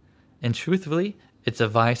that. And truthfully, it's a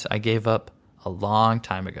vice I gave up a long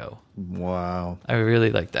time ago. Wow. I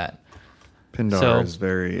really like that. Pindar is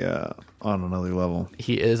very on another level.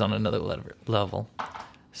 He is on another level.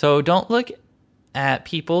 So don't look at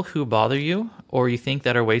people who bother you or you think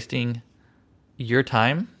that are wasting your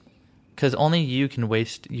time, because only you can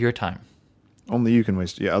waste your time. Only you can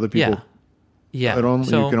waste. Yeah, other people. Yeah.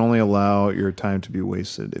 You can only allow your time to be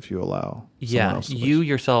wasted if you allow someone else to you waste.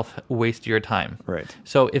 yourself waste your time. Right.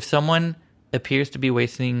 So if someone appears to be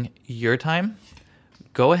wasting your time,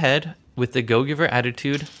 go ahead with the go-giver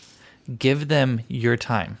attitude. Give them your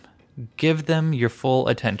time. Give them your full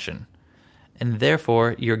attention. And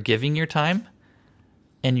therefore, you're giving your time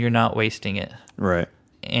and you're not wasting it. Right.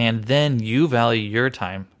 And then you value your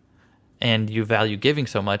time and you value giving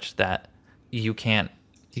so much that you can't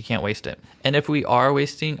waste it. And if we are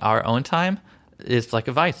wasting our own time, it's like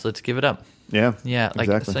a vice. Let's give it up. Yeah. Yeah. Like,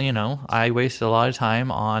 exactly. So, I waste a lot of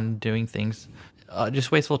time on doing things,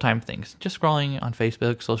 just wasteful time things, just scrolling on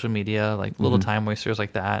Facebook, social media, like little time wasters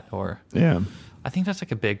like that. Or yeah, I think that's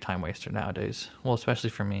like a big time waster nowadays. Well,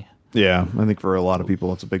 especially for me. Yeah. I think for a lot of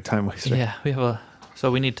people, it's a big time waster. Yeah. So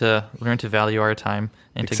we need to learn to value our time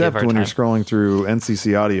and Except to give our when time. you're scrolling through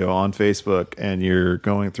NCC Audio on Facebook and you're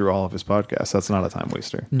going through all of his podcasts. That's not a time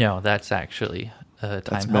waster. No, that's actually a time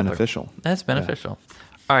That's helper. beneficial. That's beneficial.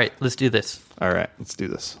 All right, let's do this. All right, let's do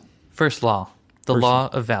this. First law, the law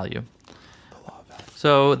of value.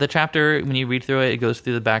 So the chapter, when you read through it, it goes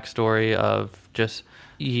through the backstory of just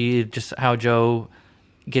how Joe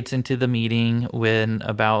gets into the meeting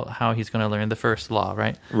about how he's going to learn the first law,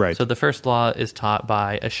 right? Right. So the first law is taught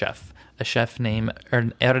by a chef named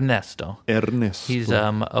Ernesto. He's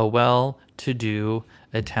a well-to-do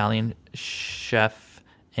Italian chef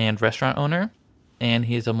and restaurant owner, and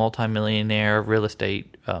he's a multimillionaire real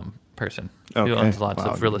estate person who owns lots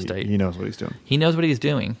of real estate. He knows what he's doing. He knows what he's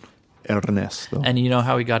doing. Ernesto. And you know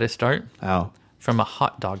how he got his start? How? From a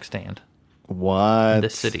hot dog stand What? in the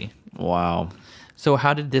city. Wow. So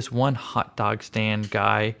how did this one hot dog stand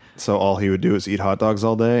guy... So all he would do is eat hot dogs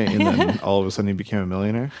all day, and then all of a sudden he became a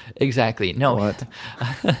millionaire? Exactly. No. What?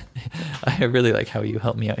 I really like how you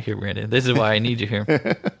help me out here, Brandon. This is why I need you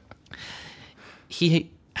here.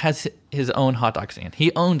 He has his own hot dog stand.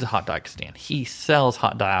 He owns a hot dog stand. He sells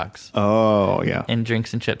hot dogs. Oh, yeah. And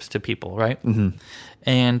drinks and chips to people, right? Mm-hmm.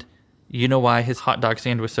 And you know why his hot dog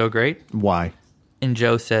stand was so great? Why? And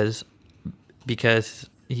Joe says, because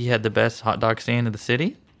he had the best hot dog stand in the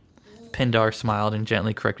city. Pindar smiled and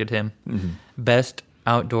gently corrected him. Mm-hmm. Best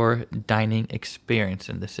outdoor dining experience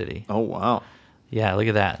in the city. Oh, wow. Yeah, look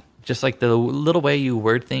at that. Just like the little way you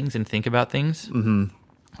word things and think about things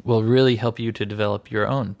will really help you to develop your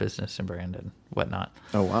own business and brand and whatnot.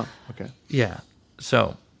 Oh, wow. Okay. Yeah.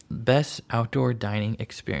 So, best outdoor dining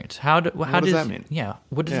experience. What does that mean? Yeah.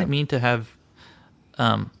 What does it mean to have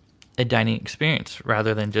a dining experience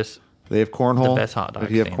rather than just... They have cornhole? The best hot dog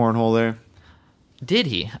Did he have stand. cornhole there? Did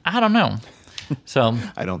he? I don't know. So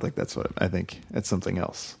I don't think that's I think it's something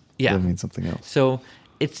else. Yeah. That means something else. So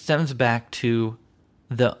it stems back to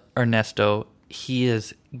the Ernesto. He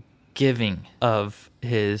is giving of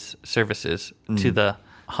his services to the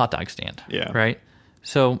hot dog stand. Yeah. Right?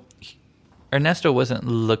 So Ernesto wasn't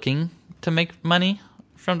looking to make money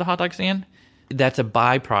from the hot dog stand. That's a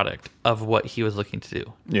byproduct of what he was looking to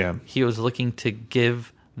do. Yeah. He was looking to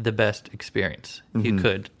give the best experience he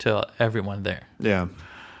could to everyone there. Yeah.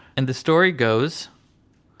 And the story goes,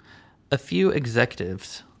 a few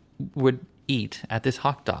executives would eat at this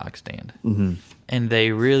hot dog stand. And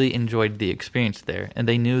they really enjoyed the experience there. And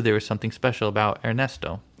they knew there was something special about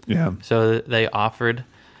Ernesto. Yeah. So they offered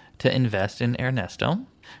to invest in Ernesto.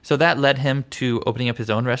 So that led him to opening up his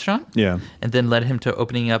own restaurant. Yeah. And then led him to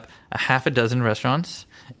opening up a half a dozen restaurants.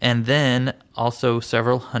 And then also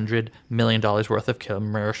several $100 million worth of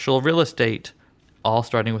commercial real estate, all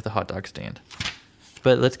starting with a hot dog stand.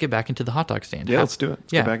 But let's get back into the hot dog stand. Yeah, let's do it.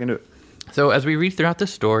 Let's get back into it. So as we read throughout the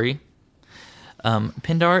story,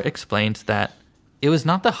 Pindar explains that it was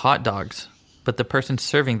not the hot dogs, but the person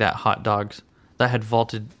serving that hot dogs that had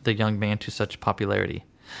vaulted the young man to such popularity.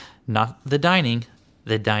 Not the dining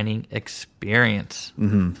experience.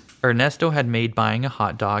 Ernesto had made buying a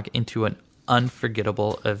hot dog into an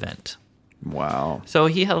unforgettable event. Wow. So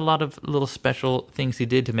he had a lot of little special things he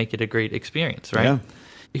did to make it a great experience, right? Yeah.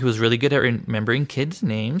 He was really good at remembering kids'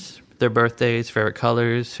 names, their birthdays, favorite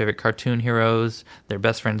colors, favorite cartoon heroes, their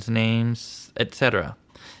best friends' names, etc.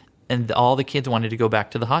 And all the kids wanted to go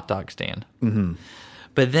back to the hot dog stand.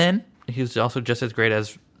 But then he was also just as great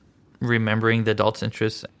as remembering the adults'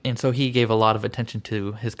 interests. And so he gave a lot of attention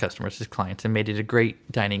to his customers, his clients, and made it a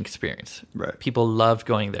great dining experience. Right. People loved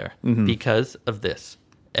going there because of this.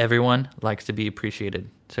 Everyone likes to be appreciated,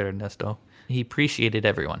 said Ernesto. He appreciated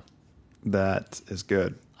everyone. That is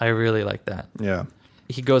good. I really like that. Yeah.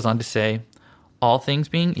 He goes on to say, all things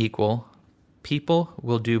being equal, people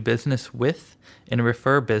will do business with and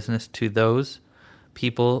refer business to those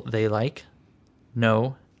people they like,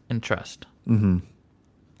 know, and trust.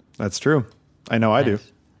 That's true. I know I do.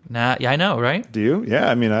 Yeah, I know, right? Do you? Yeah,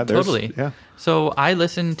 I mean, Totally. Yeah. So I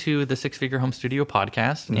listen to the Six Figure Home Studio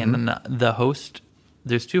podcast, and the host,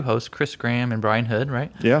 there's two hosts, Chris Graham and Brian Hood,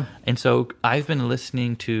 right? Yeah. And so I've been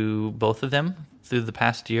listening to both of them through the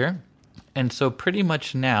past year. And so pretty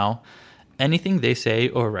much now, anything they say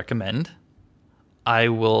or recommend, I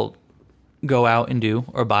will go out and do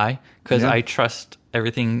or buy because I trust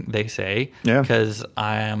everything they say. Yeah. Because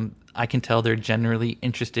I can tell they're generally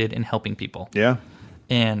interested in helping people. Yeah.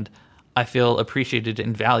 And I feel appreciated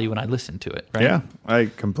and valued when I listen to it, right? Yeah, I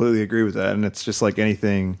completely agree with that. And it's just like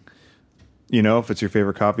anything, you know, if it's your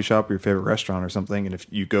favorite coffee shop or your favorite restaurant or something, and if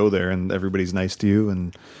you go there and everybody's nice to you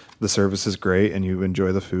and the service is great and you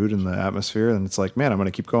enjoy the food and the atmosphere, and it's like, man, I'm going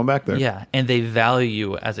to keep going back there. Yeah, and they value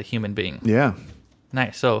you as a human being. Yeah.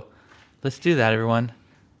 Nice. So let's do that, everyone.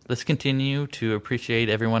 Let's continue to appreciate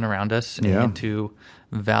everyone around us and to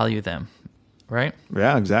value them, right?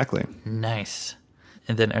 Yeah, exactly. Nice.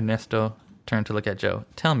 And then Ernesto turned to look at Joe.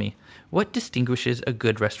 Tell me, what distinguishes a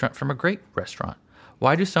good restaurant from a great restaurant?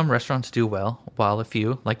 Why do some restaurants do well, while a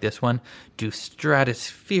few, like this one, do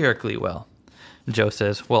stratospherically well? Joe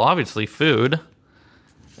says, well, obviously food.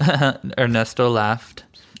 Ernesto laughed.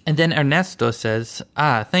 And then Ernesto says,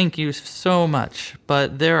 thank you so much,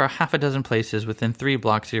 but there are half a dozen places within 3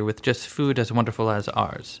 blocks here with just food as wonderful as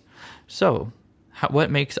ours. So, what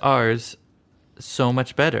makes ours so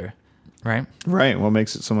much better, right? Right. What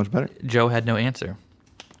makes it so much better? Joe had no answer.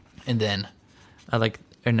 And then, I like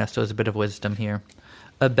Ernesto's a bit of wisdom here.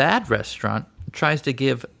 A bad restaurant tries to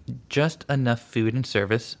give just enough food and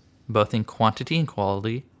service, both in quantity and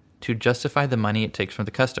quality, to justify the money it takes from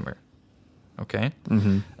the customer. Okay?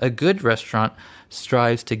 Mm-hmm. A good restaurant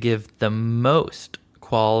strives to give the most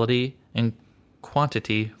quality and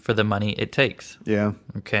quantity for the money it takes. Yeah.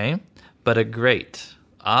 Okay? But a great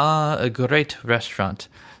restaurant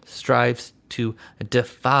strives to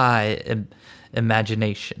defy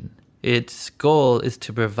imagination. Its goal is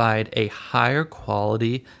to provide a higher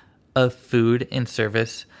quality of food and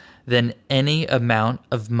service than any amount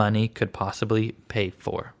of money could possibly pay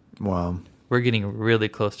for. Wow. We're getting really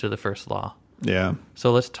close to the first law. Yeah.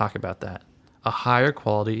 So let's talk about that. A higher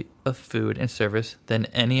quality of food and service than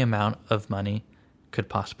any amount of money could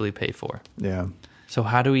possibly pay for. Yeah. So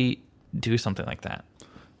how do we do something like that?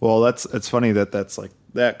 Well, it's funny that's like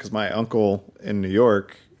that because my uncle in New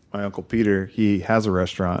York, my Uncle Peter, he has a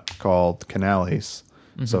restaurant called Canales.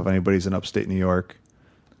 Mm-hmm. So if anybody's in upstate New York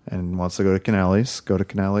and wants to go to Canales,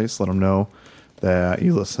 let them know that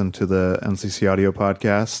you listen to the NCC Audio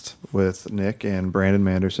podcast with Nick and Brandon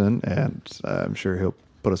Manderson, and I'm sure he'll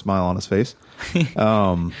put a smile on his face.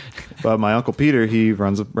 But my Uncle Peter, he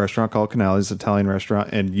runs a restaurant called Canales, Italian restaurant,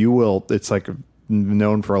 and it's like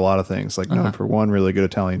known for a lot of things. Like known for one, really good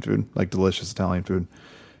Italian food, like delicious Italian food.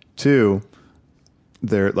 Two,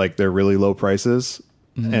 they're really low prices.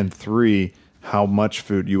 And three, how much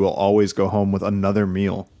food you will always go home with another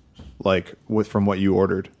meal, like from what you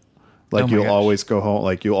ordered. Like you'll always go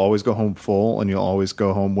home, full, and you'll always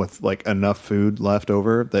go home with like enough food left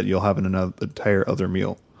over that you'll have an entire other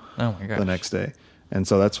meal. Oh my gosh. The next day. And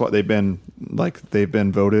so that's what they've been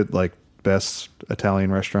voted like best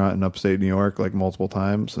Italian restaurant in upstate New York like multiple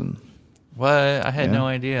times. And what? I had no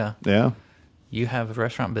idea. Yeah. You have a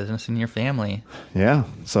restaurant business in your family. Yeah.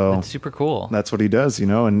 So that's super cool. That's what he does,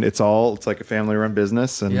 and it's like a family run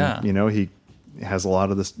business. And, he has a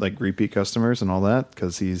lot of this like repeat customers and all that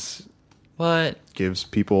because gives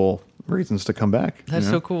people reasons to come back. That's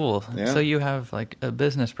so cool. Yeah. So you have like a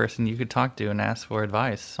business person you could talk to and ask for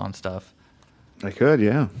advice on stuff. I could,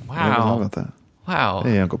 yeah. Wow. I never thought about that. Wow.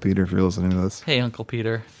 Hey, Uncle Peter, if you're listening to this. Hey, Uncle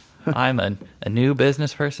Peter. I'm a new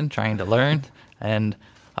business person trying to learn, and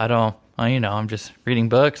I'm just reading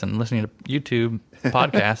books and listening to YouTube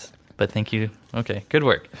podcasts, but thank you. Okay, good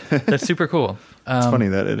work. That's super cool. It's funny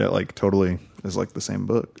that it like totally is like the same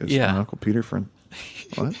book. It's my Uncle Peter friend.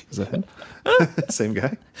 What? Is that him? Same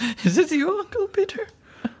guy? Is this you, Uncle Peter?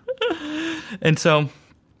 And so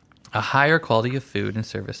a higher quality of food and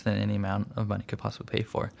service than any amount of money could possibly pay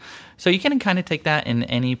for. So you can kind of take that in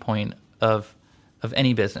any point of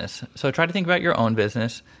any business. So try to think about your own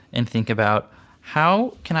business and think about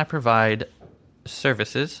how can I provide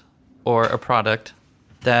services or a product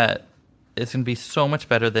that is going to be so much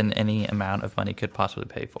better than any amount of money could possibly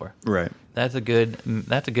pay for. Right. That's a good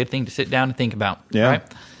thing to sit down and think about. Yeah. Right?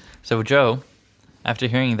 So Joe, after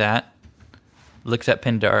hearing that, looks at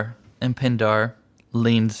Pindar, and Pindar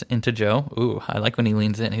leans into Joe. Ooh, I like when he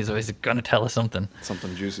leans in. He's always going to tell us something.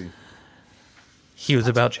 Something juicy. He was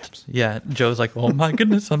about chips. Yeah, Joe's like, oh my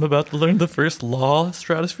goodness, I'm about to learn the first law of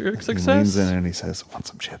stratospheric success. He leans in and he says, want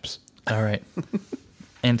some chips. All right.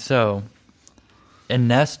 And so,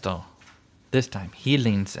 Ernesto, this time, he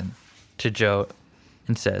leans in to Joe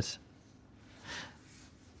and says,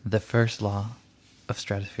 the first law of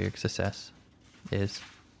stratospheric success is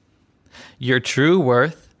your true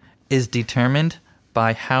worth is determined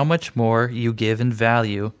by how much more you give in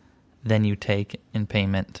value than you take in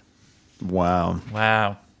payment. Wow.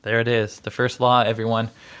 Wow. There it is. The first law, everyone.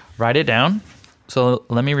 Write it down. So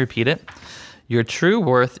let me repeat it. Your true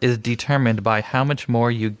worth is determined by how much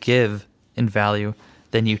more you give in value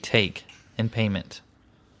than you take in payment.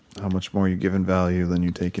 How much more you give in value than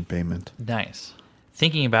you take in payment. Nice.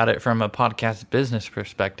 Thinking about it from a podcast business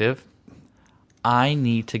perspective, I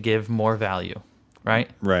need to give more value, right?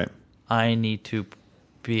 Right. I need to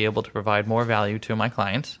be able to provide more value to my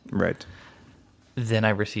clients. Right. Than I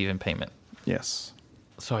receive in payment. Yes.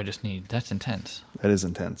 So that's intense. That is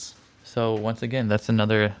intense. So once again, that's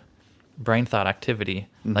another brain thought activity.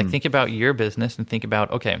 Mm-hmm. Like think about your business and think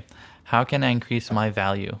about, okay, how can I increase my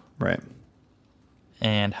value? Right.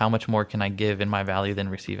 And how much more can I give in my value than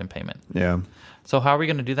receive in payment? Yeah. So how are we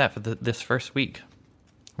going to do that for this first week?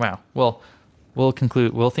 Wow. Well, we'll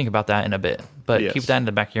think about that in a bit, but keep that in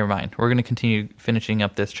the back of your mind. We're going to continue finishing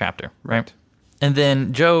up this chapter, right? And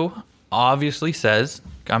then Joe obviously says,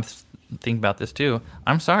 I'm thinking about this too,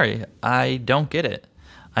 I'm sorry, I don't get it.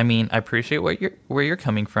 I mean, I appreciate where you're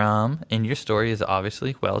coming from, and your story is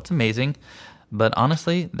obviously, it's amazing, but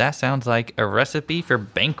honestly, that sounds like a recipe for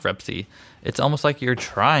bankruptcy. It's almost like you're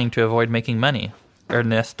trying to avoid making money.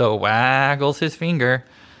 Ernesto waggles his finger.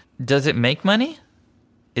 Does it make money?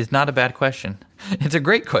 Is not a bad question. It's a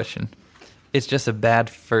great question. It's just a bad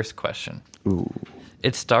first question. Ooh.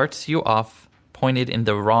 It starts you off pointed in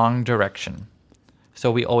the wrong direction. So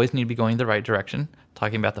we always need to be going the right direction,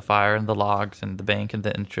 talking about the fire and the logs and the bank and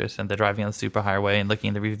the interest and the driving on the superhighway and looking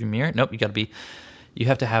in the rearview mirror. Nope, you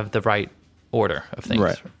have to have the right order of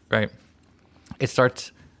things. Right. It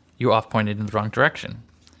starts you off pointed in the wrong direction.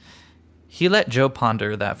 He let Joe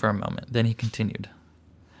ponder that for a moment. Then he continued.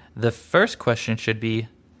 The first question should be,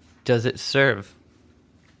 does it serve?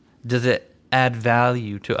 Does it add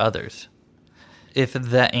value to others? If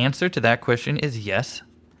the answer to that question is yes,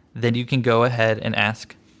 then you can go ahead and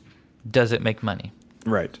ask, does it make money?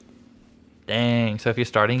 Right. Dang. So if you're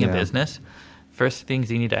starting a business, first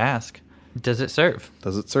things you need to ask, does it serve?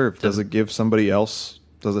 Does it serve? Does it give somebody else?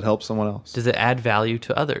 Does it help someone else? Does it add value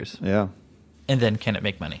to others? Yeah. And then can it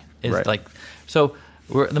make money? So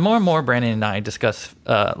the more and more Brandon and I discuss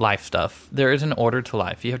life stuff, there is an order to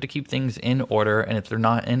life. You have to keep things in order, and if they're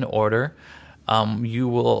not in order, you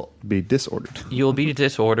will be disordered. You will be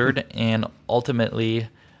disordered, and ultimately,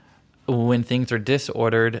 when things are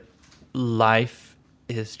disordered, life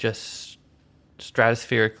is just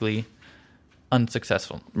stratospherically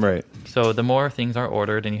unsuccessful. Right. So the more things are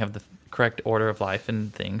ordered and you have the correct order of life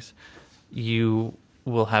and things, you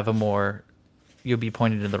will have you'll be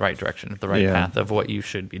pointed in the right direction, the right path of what you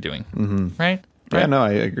should be doing. Mm-hmm. Right? Yeah, no,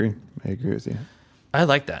 I agree. I agree with you. I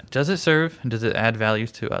like that. Does it serve and does it add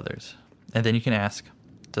values to others? And then you can ask,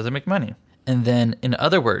 does it make money? And then, in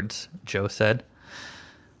other words, Joe said,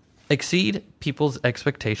 exceed people's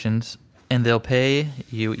expectations and they'll pay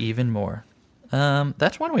you even more.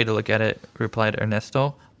 That's one way to look at it, replied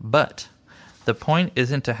Ernesto. But the point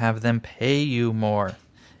isn't to have them pay you more.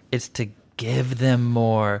 It's to give them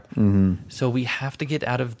more. Mm-hmm. So we have to get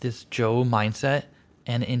out of this Joe mindset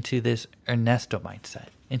and into this Ernesto mindset,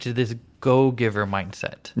 into this go-giver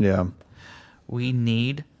mindset. Yeah. We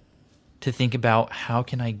need to think about, how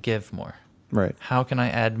can I give more? Right. How can I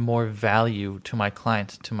add more value to my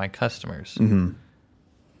clients, to my customers? Mm-hmm.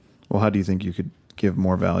 Well, how do you think you could give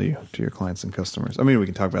more value to your clients and customers? I mean, we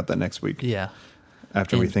can talk about that next week. Yeah.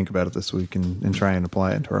 After we think about it this week and try and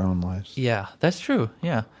apply it into our own lives. Yeah, that's true.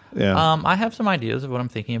 Yeah. Yeah. I have some ideas of what I'm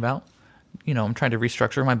thinking about. I'm trying to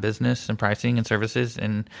restructure my business and pricing and services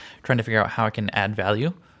and trying to figure out how I can add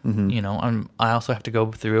value. Mm-hmm. I also have to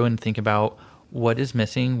go through and think about what is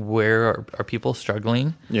missing, where are people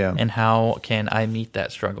struggling, and how can I meet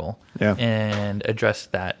that struggle and address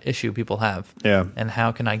that issue people have. Yeah. And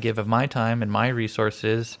how can I give of my time and my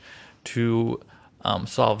resources to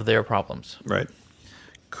solve their problems. Right.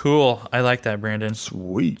 Cool. I like that, Brandon.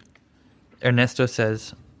 Sweet. Ernesto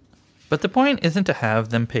says, but the point isn't to have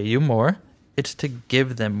them pay you more. It's to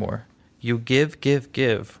give them more. You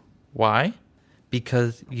give. Why?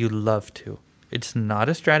 Because you love to. It's not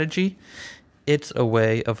a strategy. It's a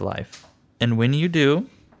way of life. And when you do,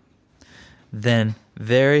 then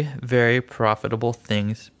very, very profitable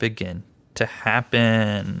things begin to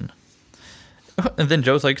happen. And then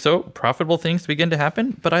Joe's like, so profitable things begin to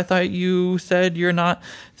happen? But I thought you said you're not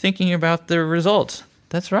thinking about the results.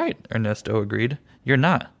 That's right, Ernesto agreed. You're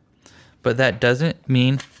not. But that doesn't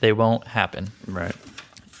mean they won't happen. Right.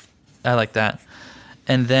 I like that.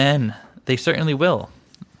 And then they certainly will,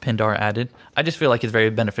 Pindar added. I just feel like it's very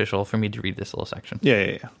beneficial for me to read this little section.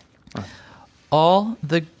 Yeah. All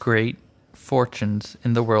the great fortunes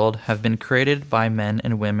in the world have been created by men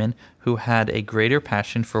and women who had a greater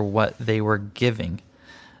passion for what they were giving,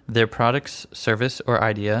 their products, service, or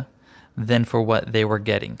idea, than for what they were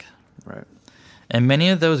getting. Right. And many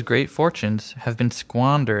of those great fortunes have been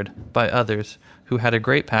squandered by others who had a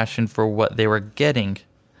great passion for what they were getting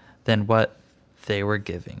than what they were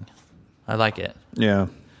giving. I like it. Yeah.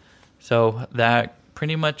 So that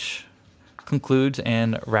pretty much concludes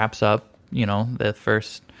and wraps up, the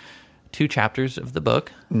first 2 chapters of the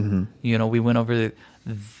book. Mm-hmm. We went over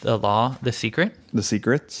the law, the secret. The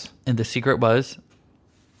secrets. And the secret was?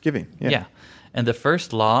 Giving. Yeah. And the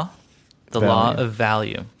first law, the law of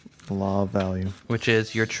value. The law of value. Which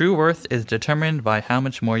is your true worth is determined by how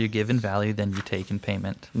much more you give in value than you take in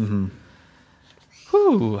payment. Mm-hmm.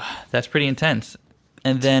 Whew, that's pretty intense.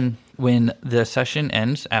 And then when the session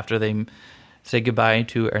ends, after they say goodbye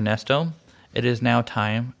to Ernesto, it is now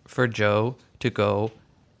time for Joe to go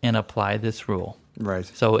and apply this rule. Right.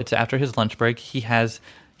 So it's after his lunch break.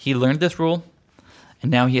 He learned this rule, and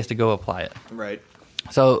now he has to go apply it. Right.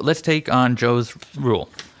 So let's take on Joe's rule.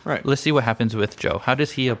 Right. Let's see what happens with Joe. How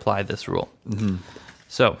does he apply this rule? Mm-hmm.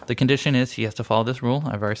 So the condition is he has to follow this rule.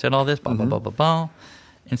 I've already said all this, blah, blah, blah, blah, blah.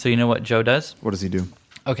 And so you know what Joe does? What does he do?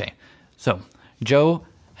 Okay. So Joe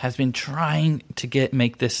has been trying to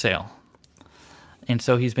make this sale. And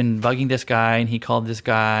so he's been bugging this guy, and he called this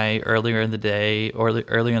guy earlier in the day or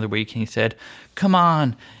earlier in the week, and he said, come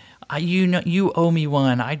on, you owe me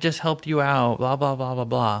one. I just helped you out, blah, blah, blah, blah,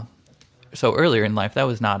 blah. So earlier in life, that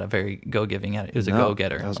was not a very go-giving attitude. It was a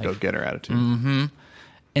go-getter. That was a go-getter attitude. Mm-hmm.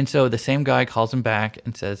 And so the same guy calls him back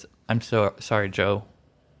and says, I'm so sorry, Joe.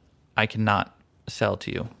 I cannot sell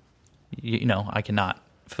to you. I cannot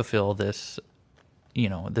fulfill this,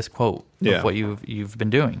 this quote of what you've been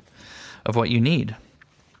doing, of what you need.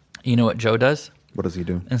 You know what Joe does? What does he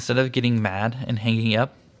do? Instead of getting mad and hanging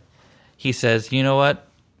up, he says, you know what,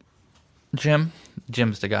 Jim?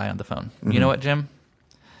 Jim's the guy on the phone. Mm-hmm. You know what, Jim?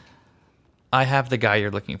 I have the guy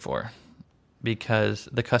you're looking for because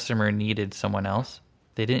the customer needed someone else.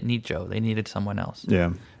 They didn't need Joe. They needed someone else.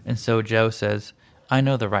 Yeah. And so Joe says, I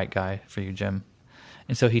know the right guy for you, Jim.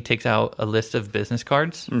 And so he takes out a list of business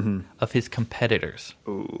cards of his competitors.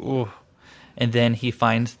 Ooh. And then he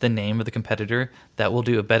finds the name of the competitor that will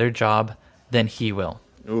do a better job than he will.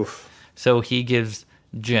 Oof. So he gives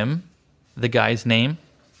Jim the guy's name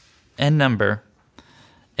and number.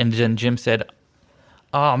 And then Jim said,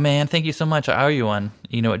 oh, man, thank you so much. I owe you one.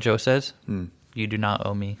 You know what Joe says? You do not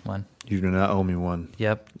owe me one. You do not owe me one.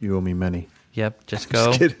 Yep. You owe me many. Yep. Just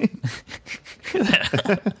go. Just kidding.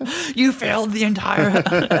 You failed the entire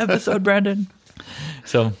episode, Brandon.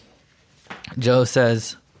 So Joe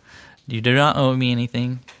says, you do not owe me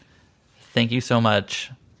anything. Thank you so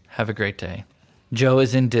much. Have a great day. Joe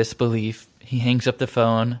is in disbelief. He hangs up the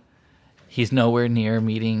phone. He's nowhere near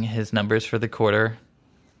meeting his numbers for the quarter.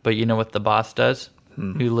 But you know what the boss does?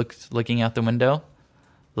 Who looking out the window,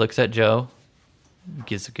 looks at Joe,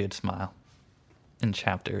 gives a good smile, and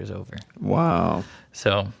chapter is over. Wow.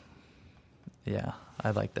 So, yeah,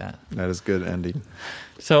 I like that. That is good ending.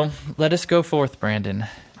 So let us go forth, Brandon.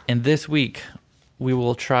 And this week, we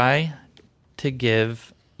will try to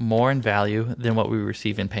give more in value than what we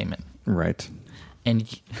receive in payment. Right. And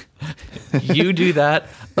you do that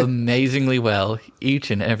amazingly well each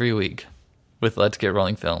and every week with Let's Get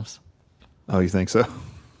Rolling Films. Oh, you think so?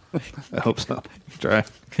 I hope so. Try.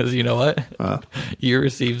 Because you know what? You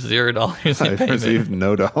receive $0 in I payment. received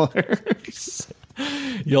no dollars.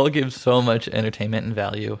 You'll give so much entertainment and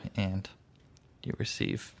value, and you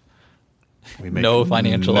receive We make no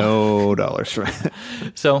financial. no dollars from it.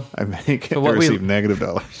 So I what we- receive negative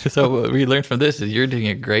dollars. So what we learned from this is you're doing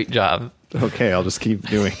a great job. Okay, I'll just keep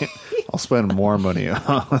doing it. I'll spend more money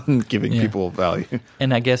on giving people value.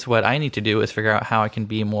 And I guess what I need to do is figure out how I can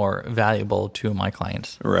be more valuable to my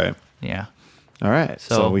clients. Right. Yeah. All right.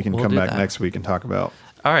 So So we can we'll come do back that. next week and talk about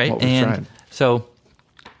All right. what we've And tried. so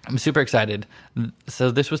I'm super excited. So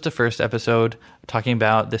this was the first episode talking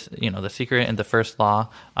about this, the secret and the first law.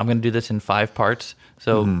 I'm going to do this in 5 parts.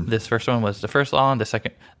 So this first one was the first law, and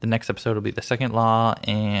the next episode will be the second law,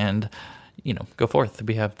 and go forth.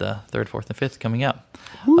 We have the 3rd, 4th, and 5th coming up.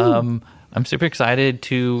 I'm super excited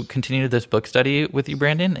to continue this book study with you,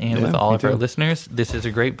 Brandon, and with all me of our too. listeners. This is a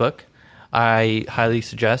great book. I highly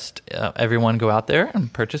suggest everyone go out there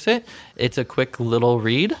and purchase it. It's a quick little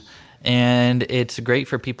read, and it's great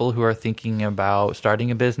for people who are thinking about starting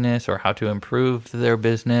a business or how to improve their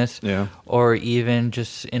business, Yeah. or even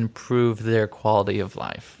just improve their quality of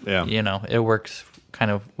life. Yeah. It works kind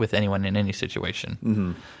of with anyone in any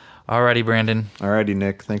situation. Alrighty, Brandon. All righty,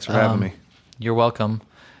 Nick. Thanks for having me. You're welcome.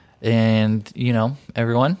 And,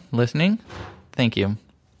 everyone listening, thank you.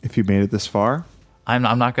 If you made it this far, I'm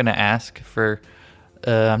not going to ask for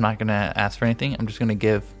anything. I'm just going to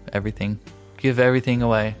give everything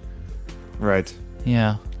away. right.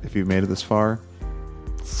 Yeah. If you've made it this far,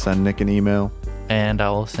 send Nick an email. And I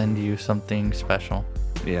will send you something special.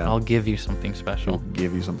 Yeah. I'll give you something special. We'll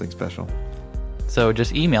give you something special. So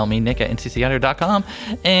just email me, nick@ncaudio.com,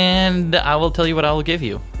 and I will tell you what I will give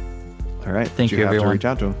you. All right. Thank you, have everyone. to reach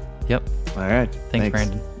out to him. Yep. All right. Thanks,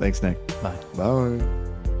 Brandon. Thanks, Nick. Bye. Bye.